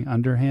or being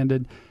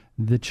underhanded,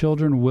 the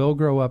children will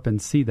grow up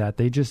and see that.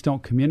 They just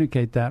don't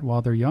communicate that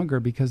while they're younger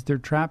because they're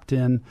trapped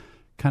in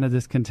kind of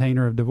this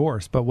container of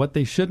divorce. But what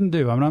they shouldn't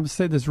do, I'm going to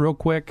say this real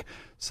quick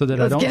so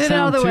that I don't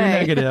sound too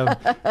negative.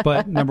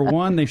 But number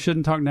one, they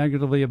shouldn't talk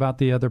negatively about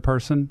the other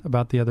person,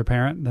 about the other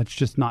parent. That's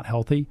just not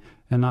healthy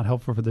and not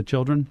helpful for the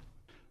children.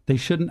 They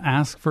shouldn't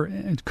ask for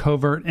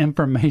covert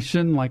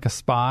information like a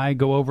spy,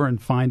 go over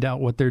and find out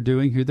what they're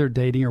doing, who they're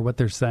dating, or what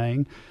they're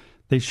saying.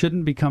 They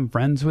shouldn't become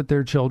friends with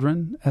their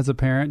children as a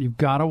parent. You've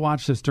got to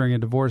watch this during a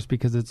divorce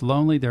because it's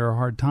lonely. There are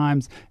hard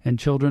times, and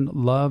children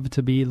love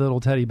to be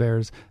little teddy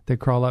bears that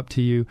crawl up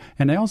to you.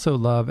 And they also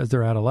love, as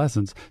they're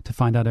adolescents, to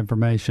find out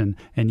information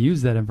and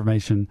use that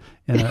information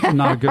in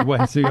not a good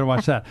way. So you're going to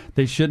watch that.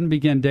 They shouldn't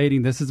begin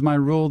dating. This is my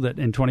rule that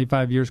in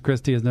 25 years,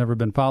 Christy, has never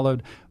been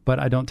followed, but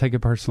I don't take it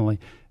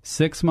personally.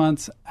 6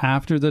 months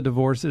after the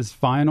divorce is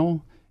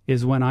final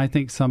is when I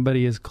think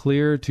somebody is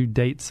clear to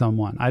date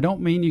someone. I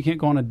don't mean you can't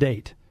go on a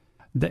date.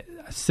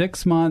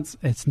 6 months,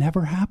 it's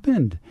never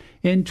happened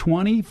in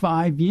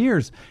 25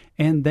 years.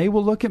 And they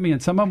will look at me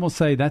and some of them will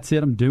say, that's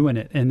it, I'm doing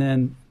it. And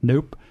then,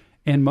 nope.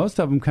 And most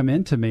of them come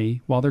into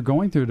me while they're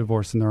going through a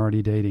divorce and they're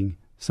already dating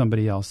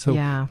somebody else. So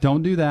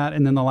don't do that.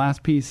 And then the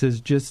last piece is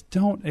just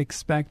don't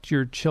expect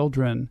your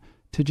children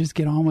to just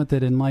get on with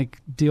it and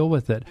deal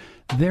with it.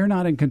 They're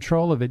not in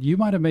control of it. You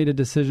might have made a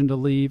decision to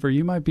leave, or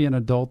you might be an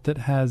adult that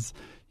has,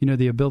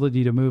 the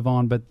ability to move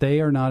on, but they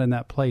are not in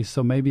that place.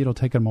 So maybe it'll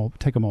take them a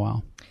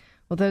while.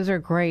 Well, those are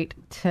great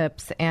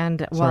tips.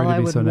 And while I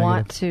would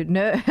want to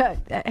know,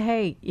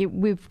 hey,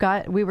 we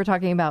were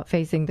talking about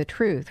facing the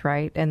truth,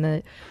 right?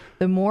 And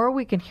the more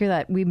we can hear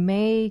that, we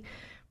may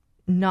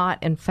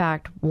not, in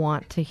fact,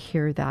 want to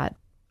hear that.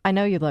 I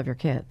know you love your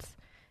kids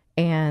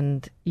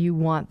and you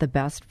want the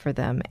best for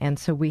them. And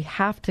so we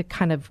have to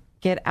kind of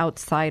get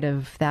outside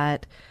of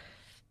that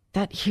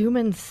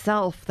human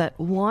self that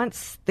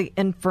wants the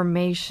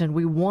information.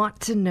 We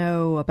want to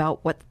know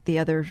about what the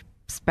other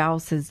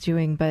spouse is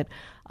doing, but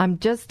I'm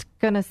just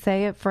going to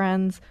say it,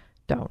 friends,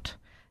 don't.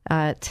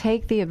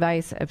 Take the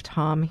advice of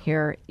Tom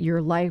here.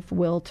 Your life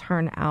will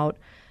turn out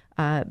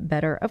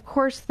better. Of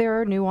course,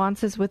 there are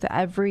nuances with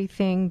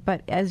everything,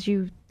 but as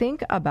you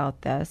think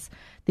about this,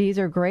 these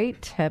are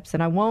great tips,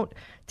 and I won't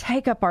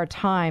take up our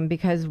time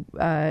because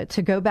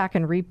to go back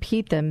and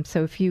repeat them.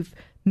 So if you've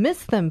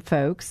missed them,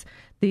 folks,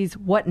 these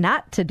what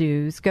not to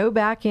do's, go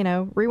back,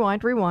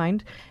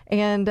 rewind,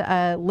 and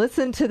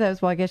listen to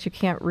those. Well, I guess you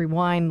can't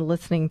rewind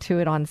listening to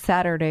it on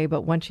Saturday,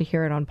 but once you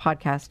hear it on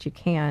podcast, you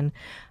can.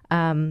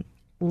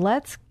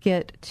 Let's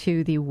get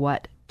to the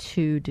what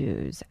to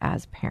do's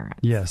as parents.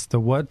 Yes, the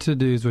what to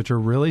do's, which are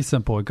really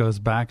simple. It goes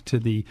back to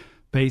the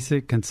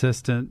basic,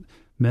 consistent,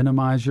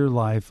 minimize your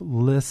life,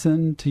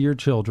 listen to your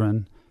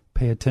children,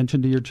 pay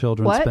attention to your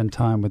children, spend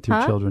time with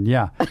your children.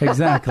 Yeah,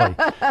 exactly.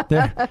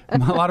 A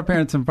lot of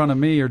parents in front of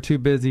me are too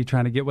busy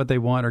trying to get what they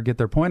want or get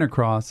their point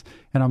across.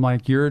 And I'm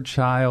like, your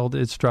child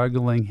is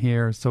struggling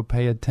here, so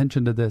pay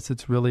attention to this.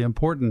 It's really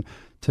important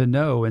to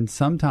know. And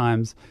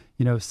sometimes,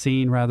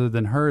 seen rather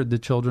than heard, the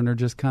children are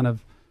just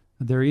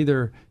they're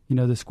either,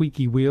 the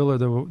squeaky wheel or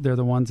they're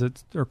the ones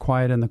that are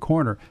quiet in the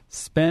corner.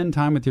 Spend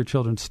time with your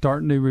children.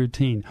 Start a new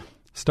routine.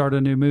 Start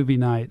a new movie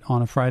night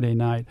on a Friday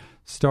night.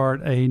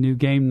 Start a new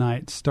game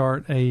night.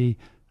 Start a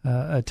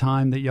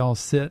time that y'all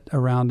sit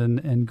around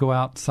and go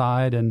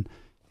outside and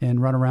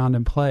run around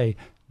and play.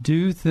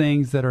 Do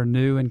things that are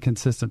new and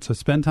consistent. So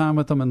spend time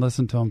with them and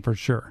listen to them for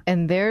sure.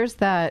 And there's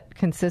that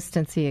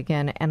consistency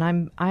again. And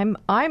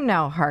I'm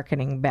now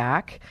hearkening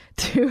back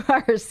to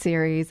our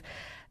series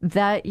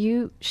that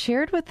you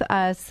shared with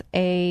us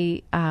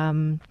a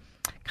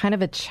kind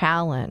of a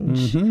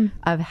challenge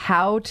of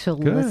how to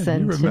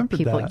listen to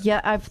people. That.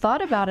 Yeah, I've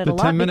thought about it a lot.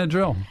 The 10-minute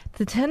drill.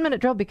 The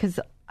 10-minute drill, because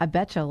I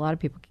bet you a lot of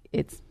people,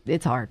 it's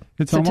hard.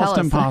 It's so almost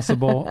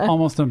impossible,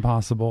 almost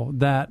impossible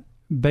that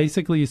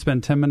basically you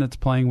spend 10 minutes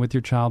playing with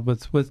your child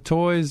with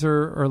toys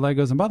or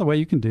Legos. And by the way,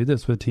 you can do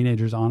this with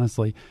teenagers,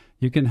 honestly.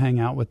 You can hang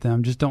out with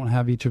them. Just don't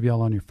have each of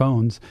y'all on your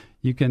phones.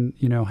 You can,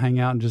 hang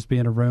out and just be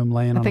in a room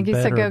laying on a bed or a beanbag.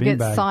 I think you said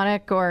go get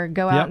Sonic or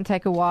go out and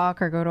take a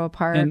walk or go to a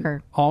park.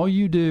 And all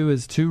you do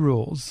is 2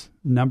 rules.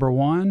 Number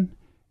 1,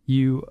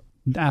 you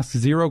ask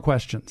 0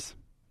 questions.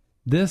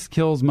 This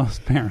kills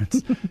most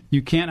parents.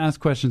 You can't ask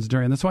questions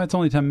during. That's why it's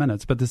only 10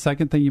 minutes. But the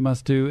second thing you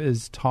must do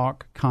is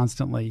talk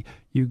constantly.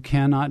 You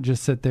cannot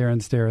just sit there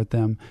and stare at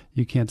them.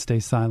 You can't stay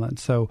silent.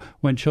 So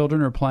when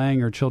children are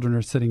playing or children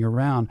are sitting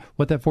around,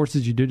 what that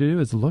forces you to do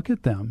is look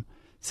at them.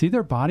 See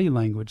their body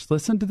language.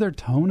 Listen to their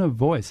tone of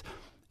voice.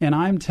 And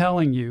I'm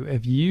telling you,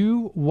 if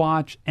you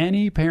watch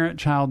any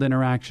parent-child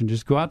interaction,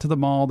 just go out to the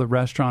mall, the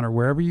restaurant, or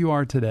wherever you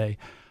are today,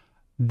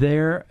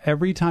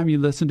 every time you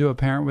listen to a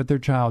parent with their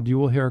child, you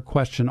will hear a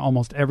question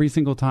almost every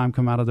single time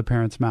come out of the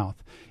parent's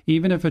mouth.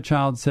 Even if a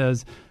child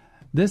says,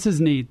 this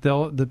is neat,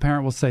 the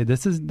parent will say,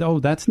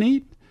 that's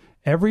neat.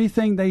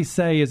 Everything they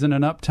say is in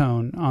an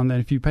uptone on that.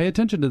 If you pay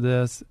attention to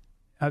this,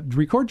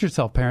 record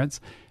yourself, parents.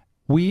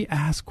 We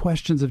ask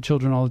questions of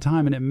children all the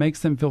time, and it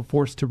makes them feel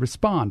forced to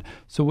respond.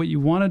 So what you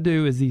want to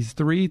do is these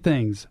 3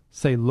 things.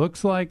 Say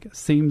looks like,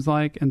 seems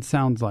like, and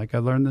sounds like. I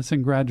learned this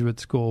in graduate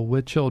school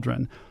with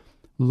children.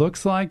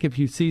 Looks like if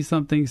you see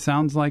something,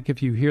 sounds like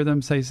if you hear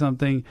them say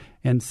something,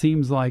 and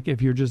seems like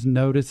if you're just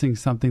noticing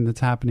something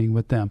that's happening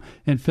with them.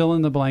 And fill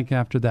in the blank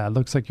after that.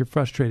 Looks like you're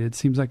frustrated.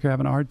 Seems like you're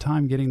having a hard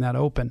time getting that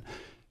open.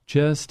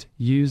 Just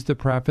use the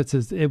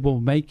prefaces. It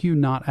will make you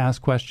not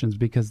ask questions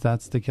because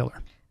that's the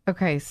killer.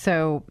 Okay,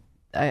 so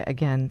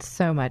again,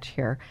 so much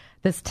here.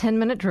 This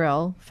 10-minute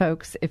drill,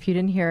 folks, if you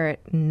didn't hear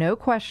it, no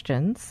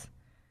questions.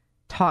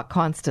 talk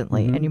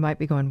constantly. And you might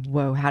be going,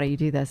 whoa, how do you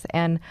do this?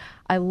 And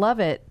I love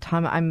it,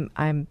 Tom.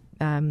 I'm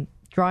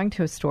drawing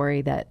to a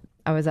story that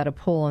I was at a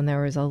pool and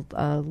there was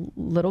a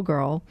little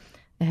girl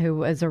who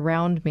was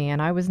around me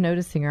and I was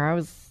noticing her. I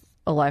was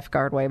a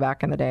lifeguard way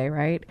back in the day,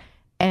 right?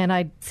 And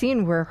I'd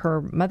seen where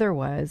her mother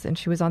was and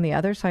she was on the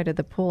other side of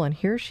the pool. And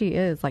here she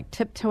is, like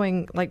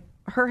tiptoeing, like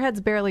her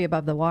head's barely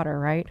above the water,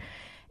 right?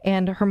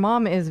 And her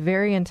mom is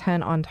very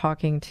intent on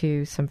talking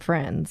to some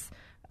friends,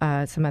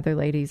 some other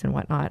ladies and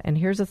whatnot. And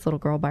here's this little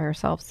girl by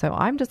herself. So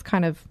I'm just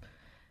kind of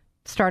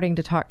starting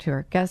to talk to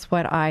her. Guess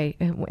what I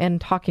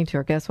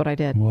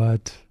did?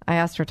 What? I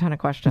asked her a ton of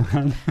questions.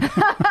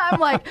 I'm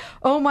like,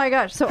 oh my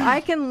gosh. So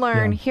I can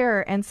learn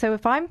here. And so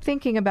if I'm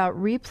thinking about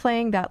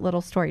replaying that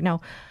little story,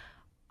 now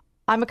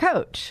I'm a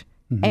coach.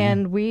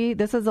 And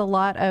this is a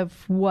lot of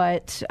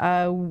what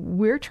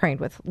we're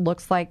trained with.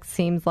 Looks like,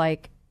 seems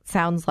like,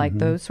 sounds like,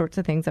 those sorts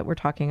of things that we're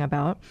talking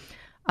about.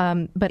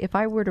 But if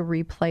I were to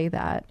replay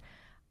that,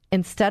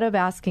 instead of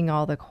asking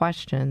all the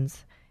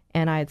questions,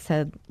 and I had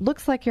said,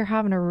 looks like you're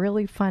having a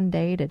really fun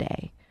day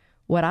today.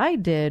 What I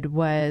did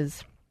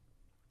was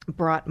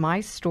brought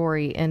my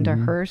story into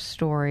her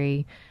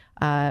story.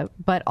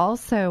 But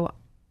also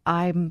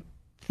as I'm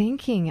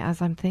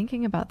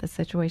thinking about the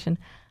situation,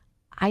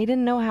 I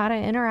didn't know how to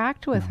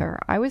interact with her.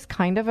 I was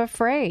kind of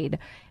afraid.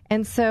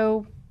 And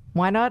so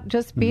why not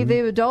just be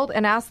the adult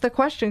and ask the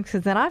question?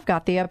 Because then I've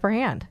got the upper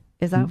hand.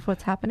 Is that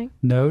what's happening?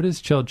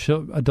 Notice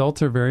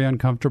adults are very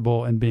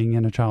uncomfortable in being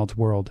in a child's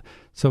world.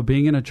 So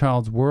being in a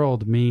child's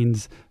world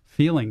means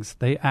feelings.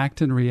 They act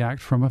and react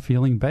from a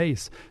feeling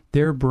base.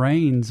 Their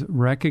brains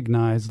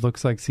recognize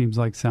looks like, seems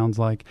like, sounds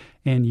like,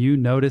 and you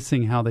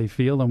noticing how they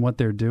feel and what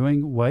they're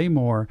doing way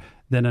more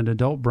than an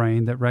adult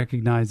brain that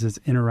recognizes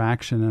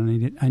interaction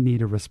and I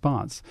need a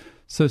response.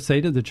 So say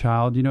to the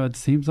child, it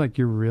seems like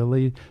you're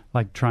really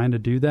like trying to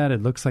do that.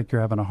 It looks like you're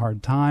having a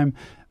hard time.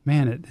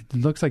 Man, it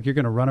looks like you're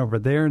going to run over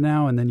there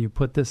now, and then you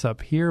put this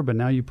up here, but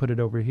now you put it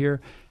over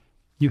here.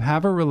 You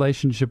have a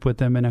relationship with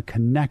them and a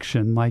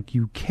connection, like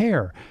you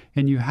care,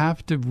 and you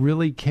have to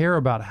really care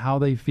about how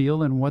they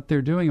feel and what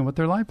they're doing and what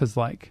their life is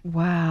like.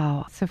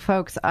 Wow. So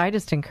folks, I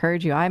just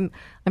encourage you. I'm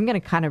going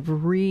to kind of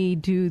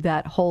redo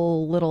that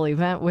whole little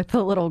event with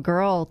the little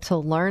girl to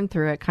learn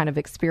through it kind of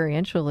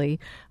experientially.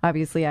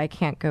 Obviously, I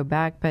can't go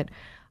back, but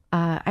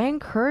I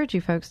encourage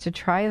you folks to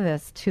try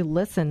this, to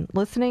listen.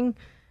 Listening,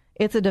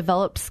 it's a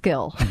developed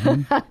skill.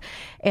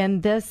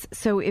 And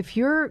so if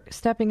you're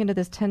stepping into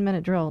this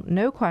 10-minute drill,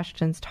 no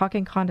questions,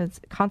 talking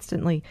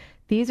constantly,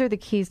 these are the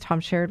keys Tom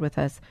shared with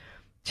us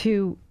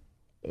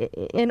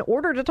in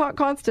order to talk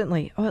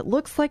constantly. Oh, it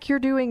looks like you're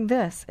doing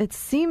this. It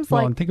seems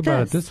like and think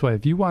about it this way.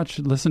 If you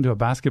listen to a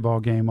basketball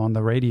game on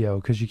the radio,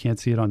 because you can't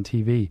see it on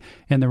TV,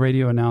 and the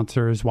radio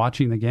announcer is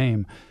watching the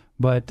game,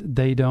 but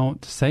they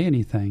don't say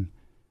anything,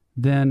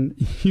 then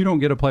you don't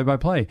get a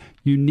play-by-play.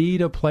 You need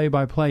a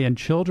play-by-play, and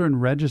children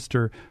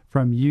register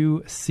from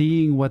you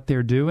seeing what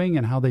they're doing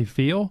and how they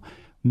feel,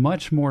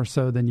 much more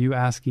so than you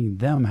asking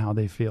them how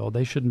they feel.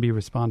 They shouldn't be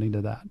responding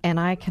to that. And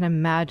I can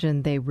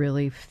imagine they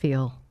really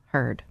feel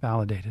heard.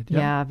 Validated.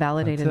 Yeah,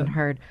 validated and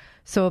heard.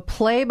 So a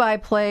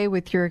play-by-play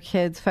with your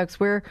kids. Folks,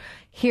 we're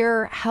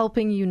here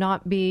helping you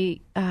not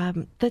be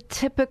the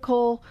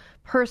typical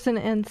person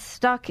and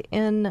stuck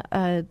in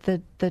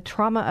the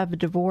trauma of a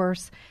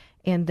divorce,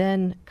 and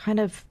then kind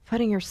of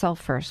putting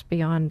yourself first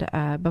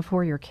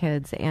before your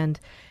kids. And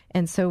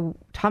so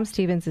Tom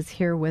Stevens is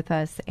here with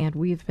us, and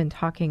we've been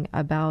talking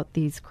about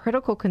these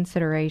critical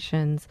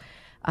considerations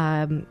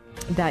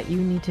that you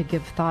need to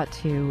give thought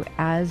to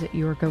as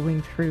you're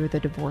going through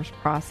the divorce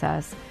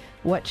process.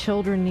 What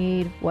children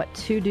need, what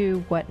to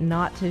do, what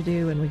not to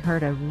do. And we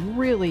heard a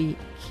really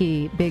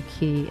big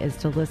key is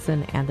to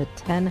listen, and the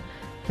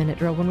 10-minute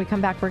drill. When we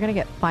come back, we're going to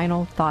get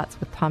final thoughts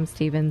with Tom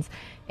Stevens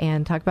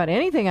and talk about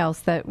anything else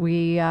that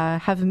we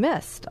have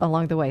missed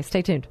along the way.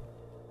 Stay tuned.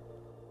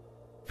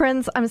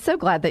 Friends, I'm so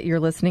glad that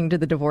you're listening to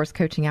the Divorce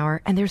Coaching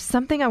Hour, and there's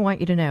something I want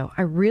you to know.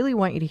 I really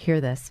want you to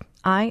hear this.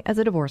 I, as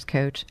a divorce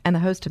coach and the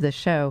host of this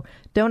show,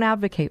 don't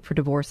advocate for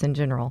divorce in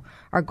general.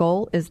 Our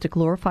goal is to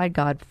glorify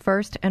God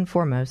first and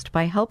foremost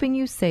by helping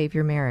you save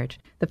your marriage.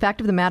 The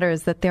fact of the matter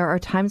is that there are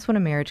times when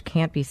a marriage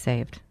can't be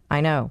saved. I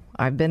know,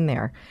 I've been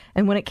there.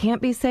 And when it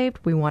can't be saved,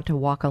 we want to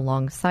walk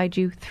alongside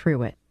you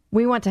through it.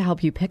 We want to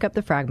help you pick up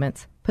the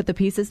fragments, put the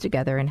pieces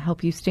together, and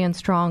help you stand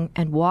strong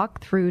and walk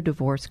through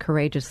divorce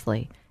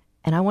courageously.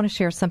 And I want to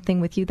share something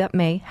with you that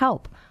may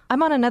help.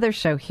 I'm on another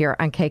show here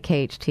on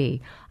KKHT.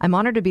 I'm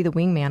honored to be the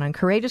wingman on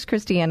Courageous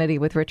Christianity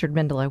with Richard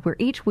Mendelow, where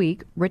each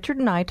week, Richard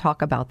and I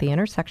talk about the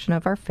intersection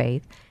of our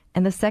faith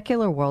and the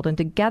secular world, and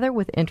together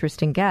with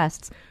interesting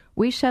guests,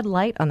 we shed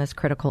light on this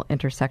critical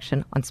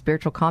intersection, on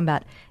spiritual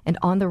combat, and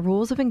on the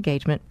rules of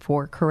engagement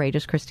for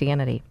Courageous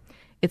Christianity.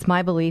 It's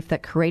my belief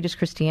that Courageous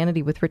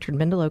Christianity with Richard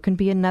Mendelow can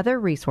be another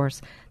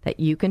resource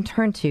that you can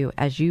turn to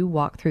as you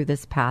walk through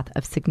this path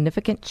of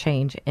significant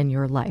change in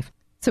your life.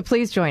 So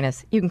please join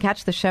us. You can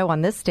catch the show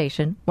on this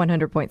station,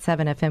 100.7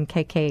 FM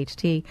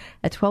KKHT,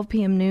 at 12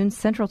 p.m. noon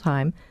Central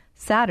Time,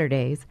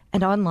 Saturdays,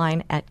 and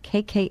online at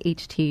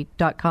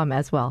kkht.com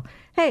as well.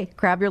 Hey,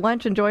 grab your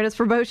lunch and join us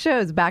for both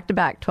shows back to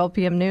back, 12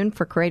 p.m. noon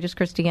for Courageous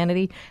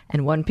Christianity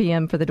and 1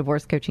 p.m. for the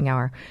Divorce Coaching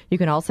Hour. You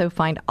can also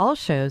find all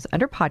shows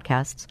under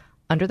podcasts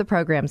under the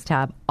Programs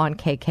tab on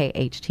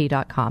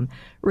kkht.com.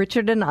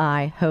 Richard and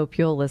I hope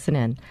you'll listen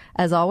in.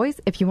 As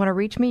always, if you want to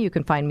reach me, you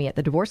can find me at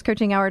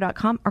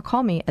thedivorcecoachinghour.com or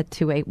call me at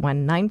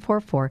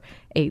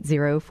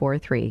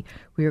 281-944-8043.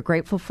 We are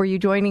grateful for you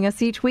joining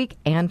us each week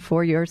and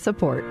for your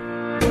support.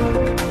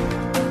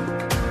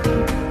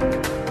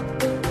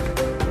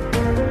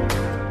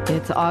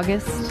 It's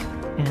August,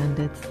 and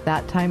it's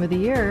that time of the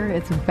year.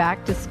 It's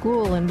back to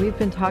school, and we've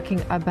been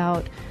talking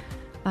about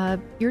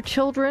your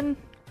children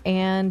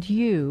and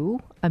you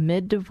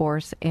amid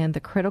divorce and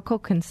the critical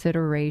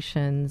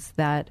considerations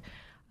that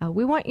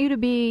we want you to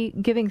be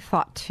giving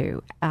thought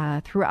to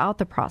throughout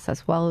the process,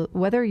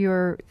 whether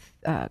you're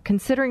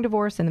considering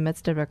divorce in the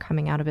midst of or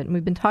coming out of it. And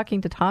we've been talking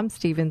to Tom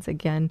Stevens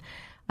again.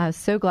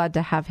 So glad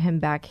to have him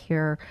back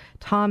here.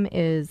 Tom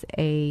is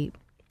a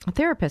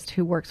therapist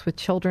who works with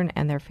children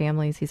and their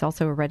families. He's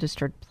also a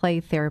registered play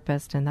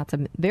therapist, and that's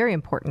a very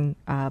important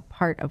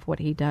part of what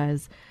he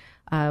does.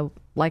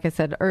 Like I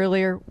said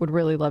earlier, would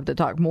really love to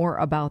talk more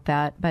about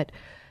that. But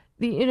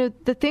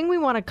the thing we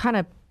want to kind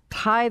of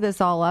tie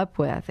this all up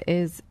with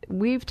is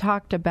we've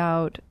talked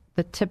about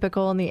the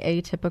typical and the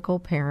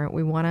atypical parent.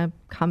 We want to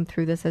come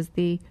through this as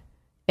the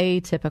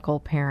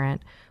atypical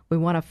parent. We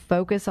want to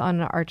focus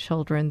on our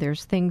children.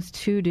 There's things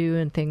to do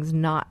and things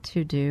not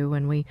to do.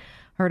 And we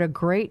heard a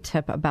great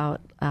tip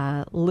about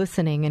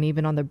listening. And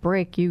even on the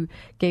break, you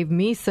gave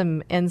me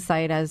some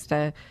insight as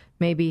to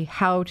maybe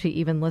how to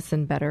even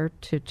listen better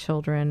to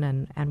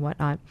children and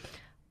whatnot.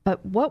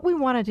 But what we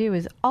want to do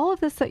is all of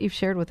this that you've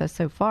shared with us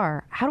so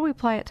far, how do we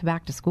apply it to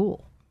back to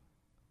school?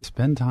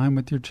 Spend time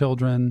with your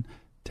children,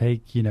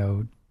 take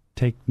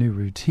new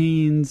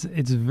routines.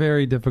 It's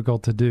very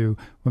difficult to do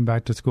when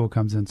back to school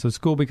comes in. So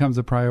school becomes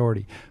a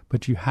priority,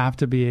 but you have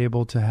to be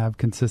able to have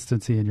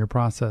consistency in your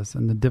process.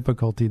 And the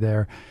difficulty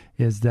there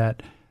is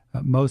that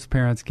most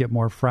parents get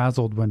more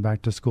frazzled when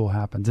back to school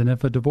happens. And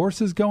if a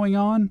divorce is going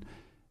on,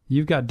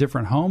 you've got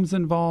different homes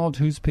involved,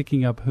 who's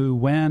picking up who,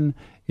 when.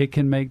 It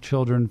can make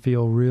children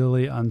feel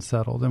really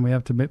unsettled. And we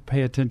have to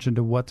pay attention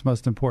to what's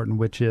most important,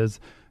 which is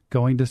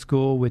going to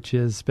school, which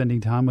is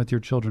spending time with your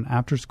children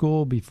after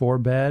school, before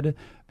bed,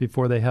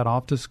 before they head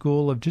off to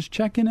school, of just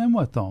checking in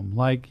with them.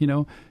 Like,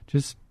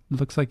 just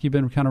looks like you've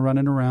been kind of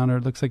running around, or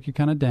it looks like you're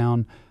kind of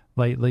down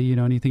lately.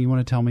 Anything you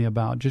want to tell me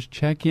about. Just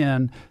check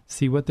in,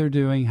 see what they're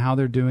doing, how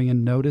they're doing,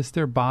 and notice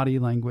their body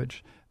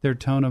language, their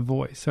tone of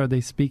voice. Are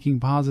they speaking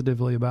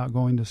positively about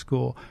going to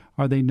school?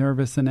 Are they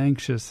nervous and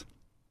anxious?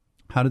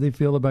 How do they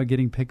feel about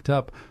getting picked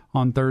up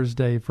on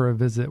Thursday for a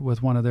visit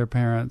with one of their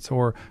parents,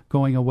 or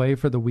going away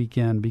for the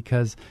weekend?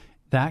 Because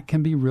that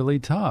can be really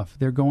tough.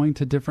 They're going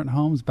to different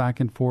homes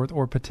back and forth,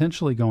 or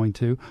potentially going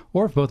to,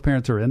 or if both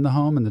parents are in the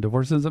home and the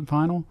divorce isn't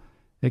final,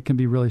 it can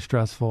be really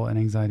stressful and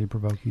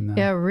anxiety-provoking then.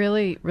 Yeah,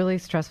 really, really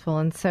stressful.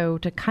 And so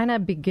to kind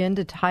of begin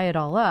to tie it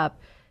all up,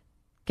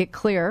 get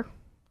clear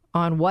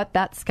on what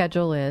that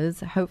schedule is,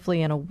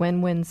 hopefully in a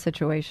win-win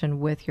situation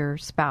with your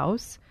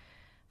spouse.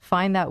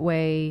 Find that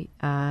way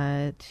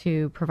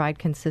to provide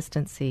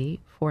consistency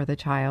for the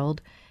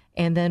child.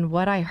 And then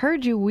what I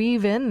heard you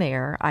weave in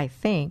there, I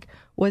think,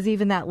 was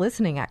even that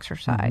listening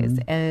exercise.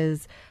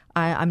 As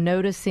I'm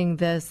noticing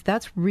this,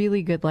 that's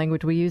really good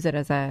language. We use it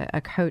as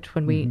a coach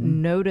when we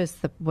notice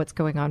what's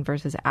going on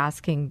versus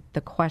asking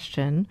the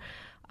question.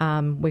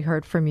 We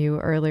heard from you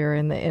earlier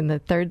in the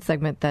third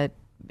segment that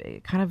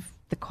kind of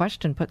the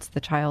question puts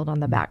the child on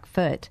the back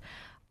foot.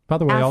 By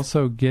the way,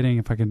 also getting,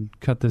 if I can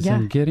cut this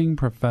in, getting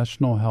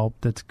professional help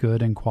that's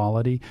good and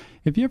quality.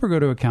 If you ever go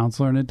to a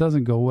counselor and it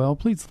doesn't go well,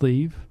 please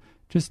leave.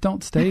 Just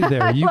don't stay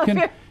there. You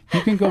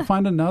can go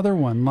find another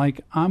one.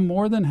 Like, I'm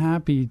more than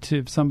happy to,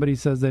 if somebody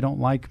says they don't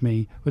like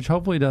me, which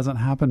hopefully doesn't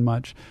happen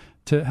much,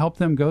 to help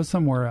them go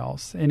somewhere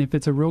else. And if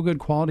it's a real good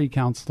quality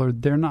counselor,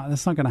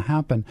 that's not going to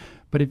happen.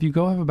 But if you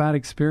go have a bad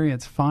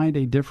experience, find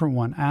a different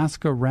one.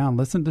 Ask around.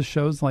 Listen to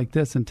shows like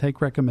this and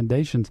take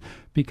recommendations,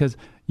 because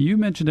you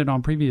mentioned it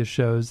on previous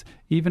shows,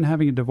 even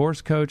having a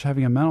divorce coach,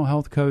 having a mental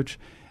health coach,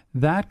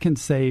 that can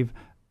save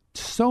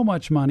so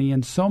much money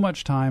and so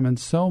much time and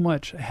so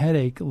much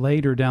headache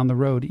later down the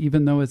road,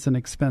 even though it's an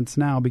expense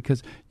now,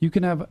 because you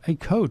can have a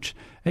coach,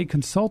 a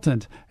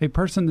consultant, a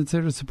person that's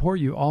there to support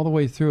you all the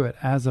way through it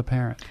as a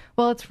parent.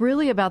 Well, it's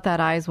really about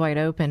that eyes wide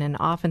open, and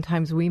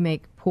oftentimes we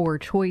make poor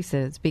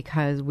choices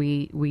because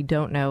we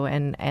don't know.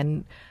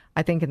 And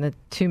I think in the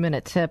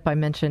 2-minute tip I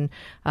mentioned,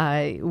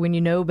 when you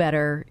know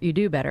better, you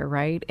do better,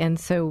 right? And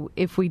so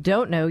if we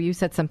don't know, you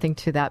said something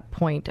to that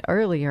point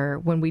earlier,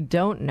 when we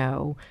don't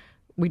know,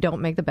 we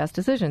don't make the best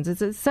decisions.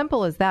 It's as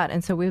simple as that.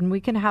 And so when we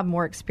can have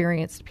more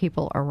experienced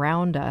people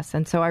around us.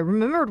 And so I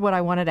remembered what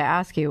I wanted to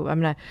ask you. I'm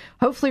going to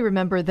hopefully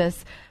remember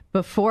this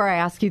before I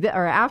ask you that,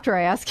 or after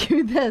I ask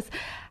you this,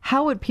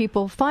 how would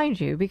people find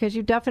you? Because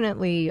you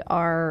definitely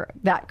are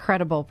that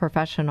credible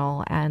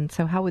professional. And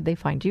so how would they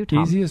find you,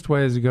 Tom? Easiest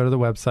way is to go to the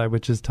website,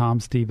 which is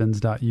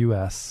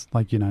tomstevens.us,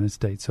 like United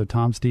States. So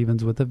Tom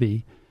Stevens with a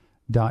V.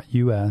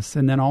 .us.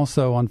 And then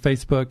also on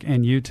Facebook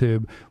and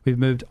YouTube, we've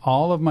moved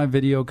all of my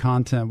video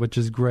content, which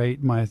is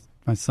great. My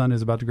son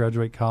is about to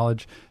graduate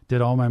college,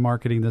 did all my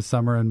marketing this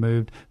summer and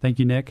moved, thank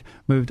you, Nick,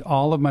 moved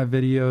all of my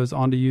videos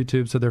onto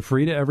YouTube, so they're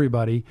free to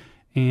everybody.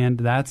 And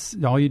that's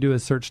all you do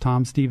is search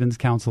Tom Stevens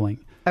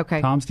Counseling.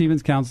 Okay. Tom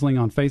Stevens Counseling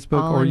on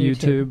Facebook or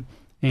YouTube.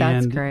 And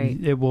that's great.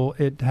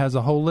 It has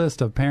a whole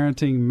list of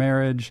parenting,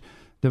 marriage,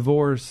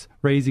 divorce,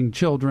 raising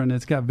children.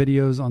 It's got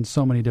videos on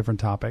so many different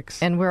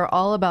topics. And we're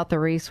all about the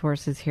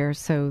resources here.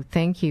 So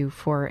thank you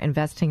for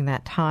investing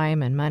that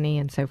time and money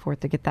and so forth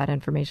to get that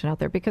information out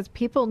there, because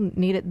people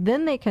need it.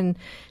 Then they can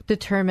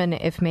determine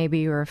if maybe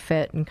you're a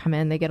fit and come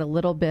in. They get a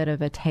little bit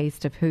of a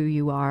taste of who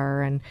you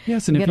are and,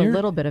 yes, and get a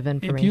little bit of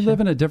information. If you live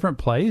in a different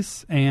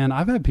place, and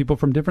I've had people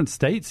from different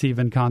states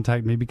even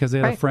contact me because they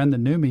had a friend that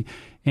knew me,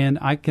 and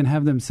I can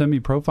have them send me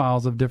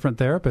profiles of different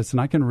therapists, and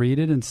I can read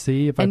it and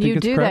see if I think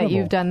it's credible. And you do that.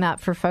 You've done that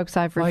for folks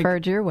I've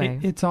referred your way.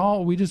 It's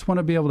all, we just want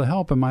to be able to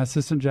help, and my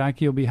assistant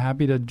Jackie will be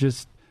happy to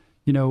just,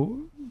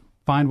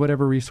 find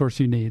whatever resource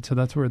you need. So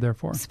that's what we're there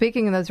for.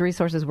 Speaking of those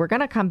resources, we're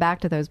going to come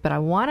back to those, but I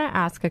want to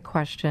ask a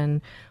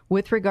question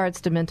with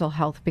regards to mental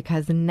health,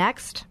 because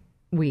next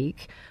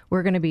week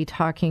we're going to be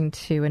talking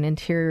to an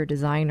interior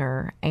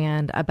designer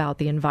and about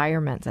the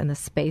environments and the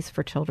space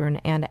for children.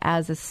 And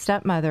as a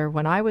stepmother,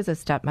 when I was a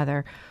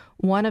stepmother,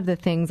 one of the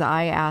things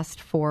I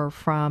asked for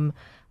from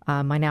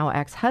my now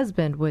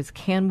ex-husband was,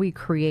 can we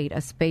create a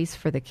space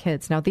for the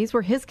kids? Now, these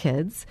were his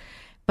kids,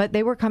 but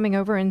they were coming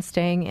over and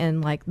staying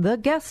in like the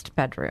guest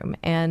bedroom.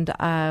 And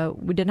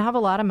we didn't have a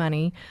lot of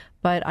money,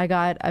 but I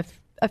got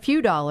a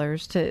few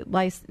dollars to,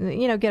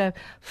 get a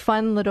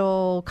fun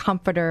little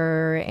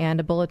comforter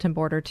and a bulletin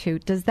board or two.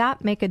 Does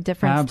that make a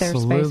difference?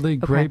 Absolutely.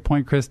 Great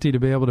point, Christy, to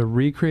be able to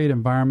recreate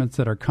environments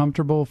that are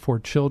comfortable for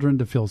children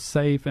to feel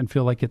safe and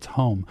feel like it's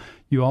home.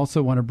 You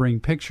also want to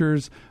bring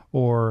pictures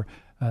or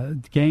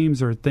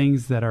games or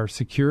things that are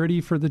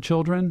security for the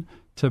children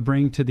to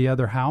bring to the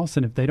other house.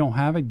 And if they don't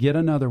have it, get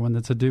another one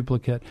that's a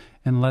duplicate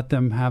and let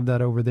them have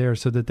that over there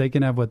so that they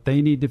can have what they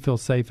need to feel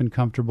safe and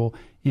comfortable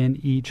in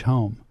each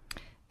home.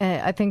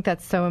 I think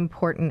that's so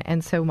important.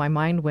 And so my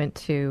mind went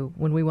to,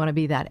 when we want to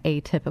be that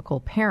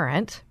atypical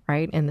parent,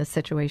 right, in this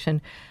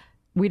situation,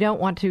 we don't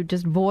want to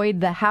just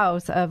void the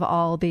house of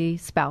all the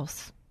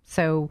spouse.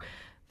 So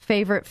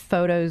favorite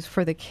photos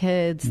for the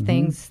kids,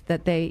 things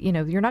that they,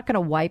 you're not going to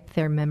wipe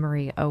their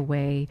memory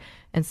away.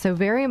 And so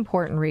very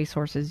important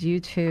resources.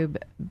 YouTube,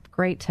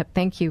 great tip.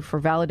 Thank you for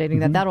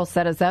validating that. That'll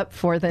set us up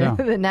for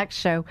the next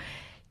show.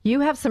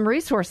 You have some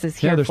resources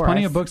here. Yeah, there's for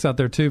plenty us. of books out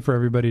there, too, for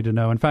everybody to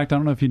know. In fact, I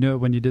don't know if you knew it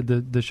when you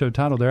did the show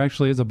title. There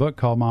actually is a book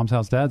called Mom's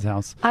House, Dad's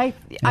House. I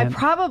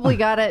probably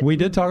got it. We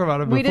did talk about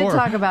it before. We did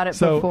talk about it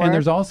before. And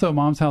there's also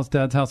Mom's House,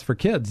 Dad's House for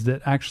Kids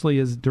that actually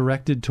is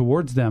directed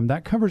towards them.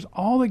 That covers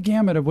all the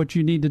gamut of what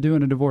you need to do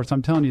in a divorce.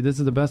 I'm telling you, this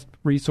is the best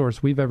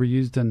resource we've ever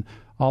used in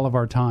all of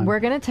our time. We're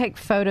going to take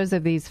photos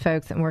of these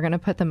folks, and we're going to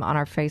put them on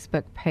our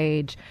Facebook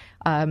page.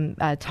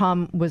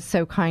 Tom was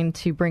so kind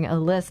to bring a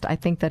list, I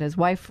think, that his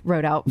wife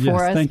wrote out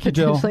for us. Thank you,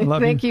 Jill.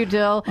 Thank you,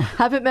 Jill.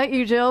 Haven't met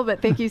you, Jill,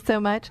 but thank you so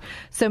much.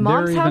 So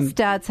Mom's House,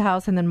 Dad's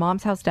House, and then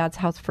Mom's House, Dad's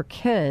House for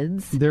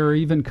Kids. There are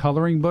even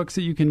coloring books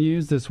that you can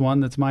use. This one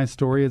that's my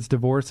story, it's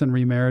Divorce and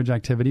Remarriage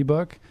Activity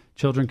Book.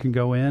 Children can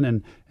go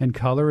in and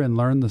color and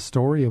learn the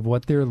story of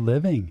what they're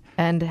living.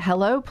 And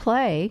Hello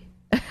Play.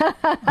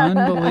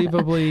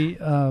 Unbelievably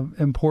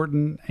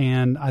important.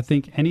 And I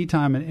think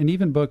anytime, and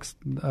even books,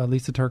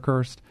 Lisa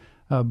Turkhurst,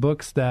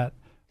 books that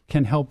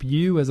can help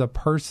you as a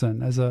person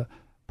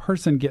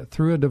get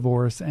through a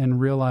divorce and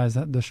realize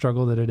that the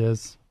struggle that it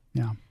is.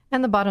 Yeah.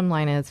 And the bottom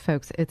line is,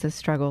 folks, it's a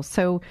struggle.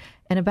 So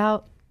in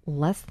about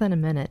less than a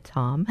minute,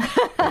 Tom,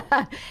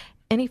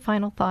 any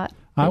final thought?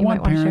 I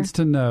want parents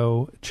to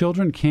know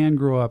children can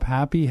grow up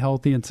happy,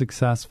 healthy, and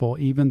successful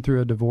even through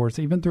a divorce,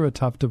 even through a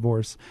tough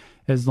divorce,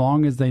 as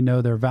long as they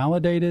know they're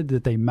validated,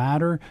 that they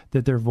matter,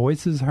 that their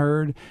voice is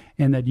heard,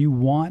 and that you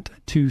want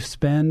to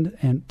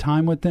spend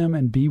time with them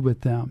and be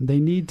with them. They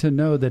need to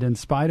know that in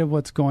spite of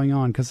what's going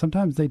on, because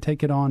sometimes they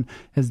take it on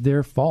as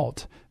their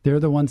fault, they're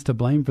the ones to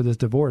blame for this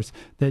divorce,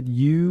 that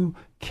you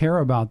care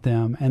about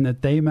them and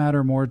that they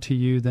matter more to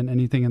you than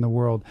anything in the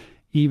world,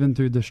 even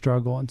through the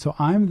struggle. And so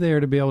I'm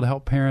there to be able to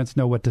help parents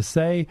know what to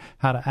say,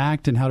 how to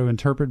act, and how to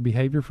interpret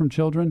behavior from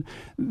children.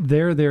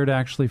 They're there to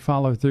actually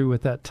follow through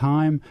with that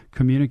time,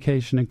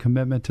 communication, and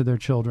commitment to their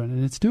children.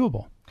 And it's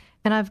doable.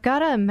 And I've got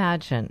to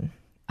imagine,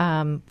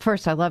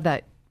 first, I love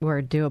that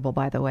word doable,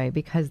 by the way,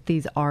 because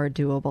these are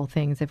doable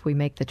things if we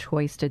make the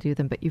choice to do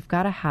them. But you've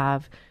got to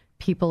have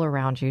people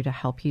around you to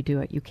help you do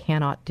it. You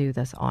cannot do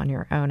this on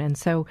your own. And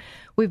so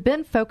we've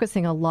been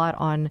focusing a lot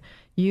on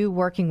you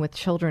working with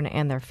children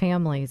and their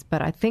families,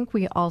 but I think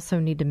we also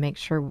need to make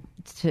sure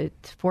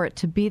for it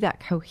to be that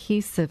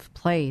cohesive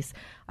place.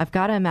 I've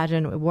got to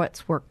imagine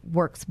what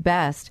works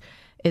best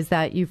is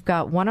that you've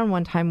got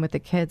one-on-one time with the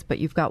kids, but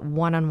you've got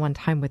one-on-one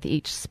time with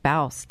each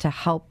spouse to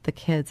help the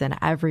kids and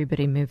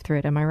everybody move through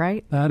it. Am I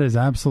right? That is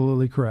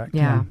absolutely correct.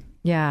 Yeah.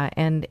 Yeah,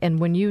 and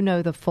when you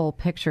know the full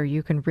picture,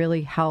 you can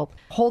really help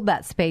hold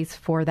that space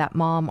for that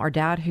mom or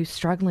dad who's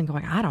struggling,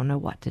 going, I don't know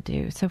what to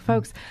do. So,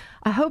 folks,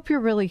 I hope you're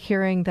really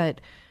hearing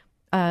that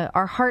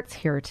our hearts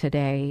here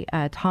today,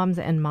 Tom's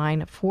and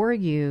mine, for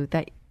you,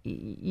 that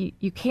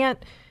you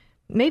can't,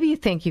 maybe you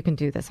think you can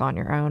do this on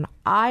your own.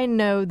 I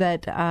know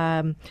that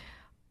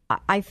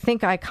I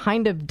think I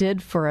kind of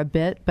did for a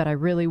bit, but I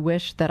really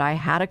wish that I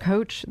had a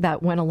coach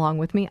that went along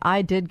with me.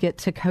 I did get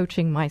to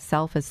coaching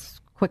myself as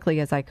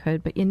quickly as I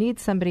could, but you need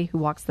somebody who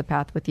walks the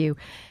path with you.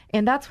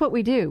 And that's what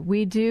we do.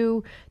 We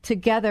do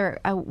together.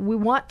 We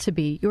want to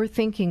be your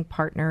thinking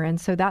partner.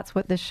 And so that's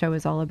what this show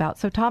is all about.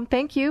 So, Tom,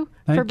 thank you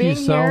for being here. Thank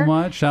you so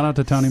much. Shout out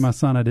to Tony, my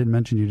son. I didn't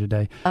mention you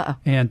today.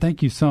 And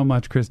thank you so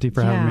much, Christy,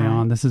 for having me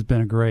on. This has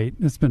been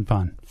it's been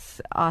fun.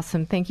 It's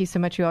awesome. Thank you so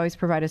much. You always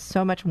provide us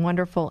so much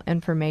wonderful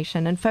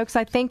information. And folks,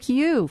 I thank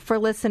you for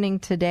listening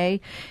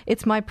today.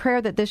 It's my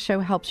prayer that this show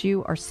helps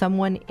you or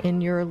someone in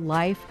your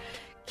life.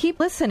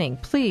 Keep listening,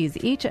 please.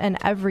 Each and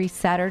every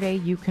Saturday,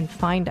 you can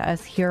find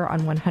us here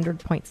on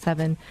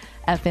 100.7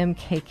 FM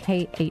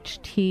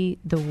KKHT,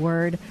 The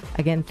Word.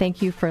 Again,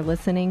 thank you for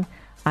listening.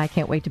 I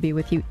can't wait to be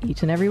with you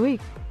each and every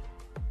week.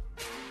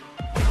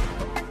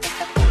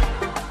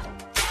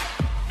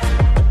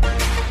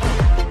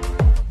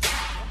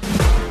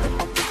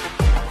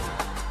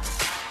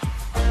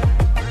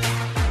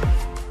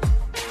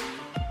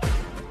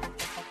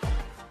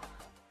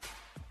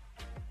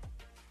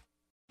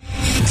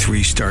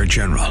 Three-star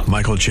General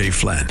Michael J.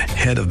 Flynn,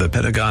 head of the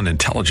Pentagon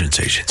Intelligence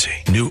Agency,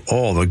 knew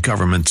all the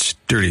government's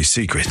dirty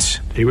secrets.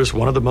 He was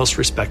one of the most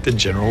respected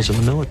generals in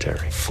the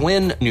military.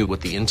 Flynn knew what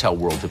the intel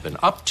world had been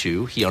up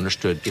to. He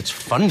understood its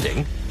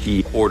funding.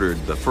 He ordered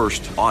the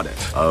first audit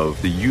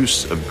of the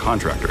use of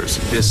contractors.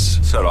 This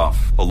set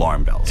off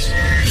alarm bells.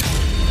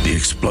 The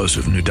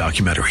explosive new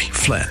documentary,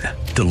 Flynn,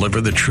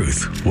 Deliver the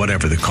Truth,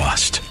 Whatever the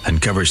Cost,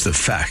 uncovers the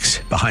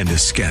facts behind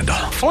this scandal.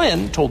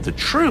 Flynn told the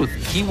truth.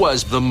 He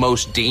was the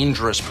most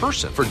dangerous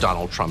person for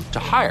Donald Trump to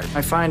hire.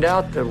 I find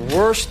out the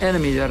worst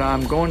enemy that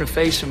I'm going to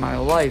face in my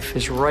life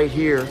is right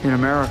here in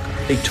America.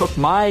 They took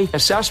my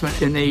assessment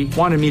and they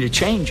wanted me to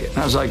change it. And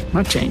I was like, I'm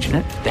not changing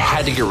it. They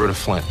had to get rid of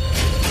Flynn.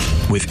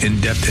 With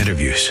in-depth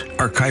interviews,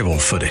 archival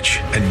footage,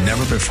 and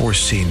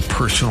never-before-seen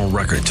personal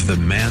records of the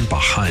man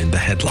behind the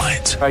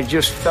headlines. I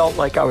just felt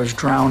like I was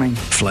drowning.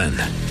 Flynn,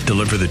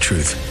 Deliver the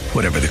Truth,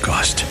 Whatever the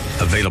Cost.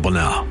 Available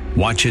now.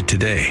 Watch it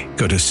today.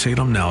 Go to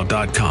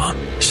salemnow.com.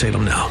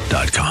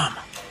 salemnow.com.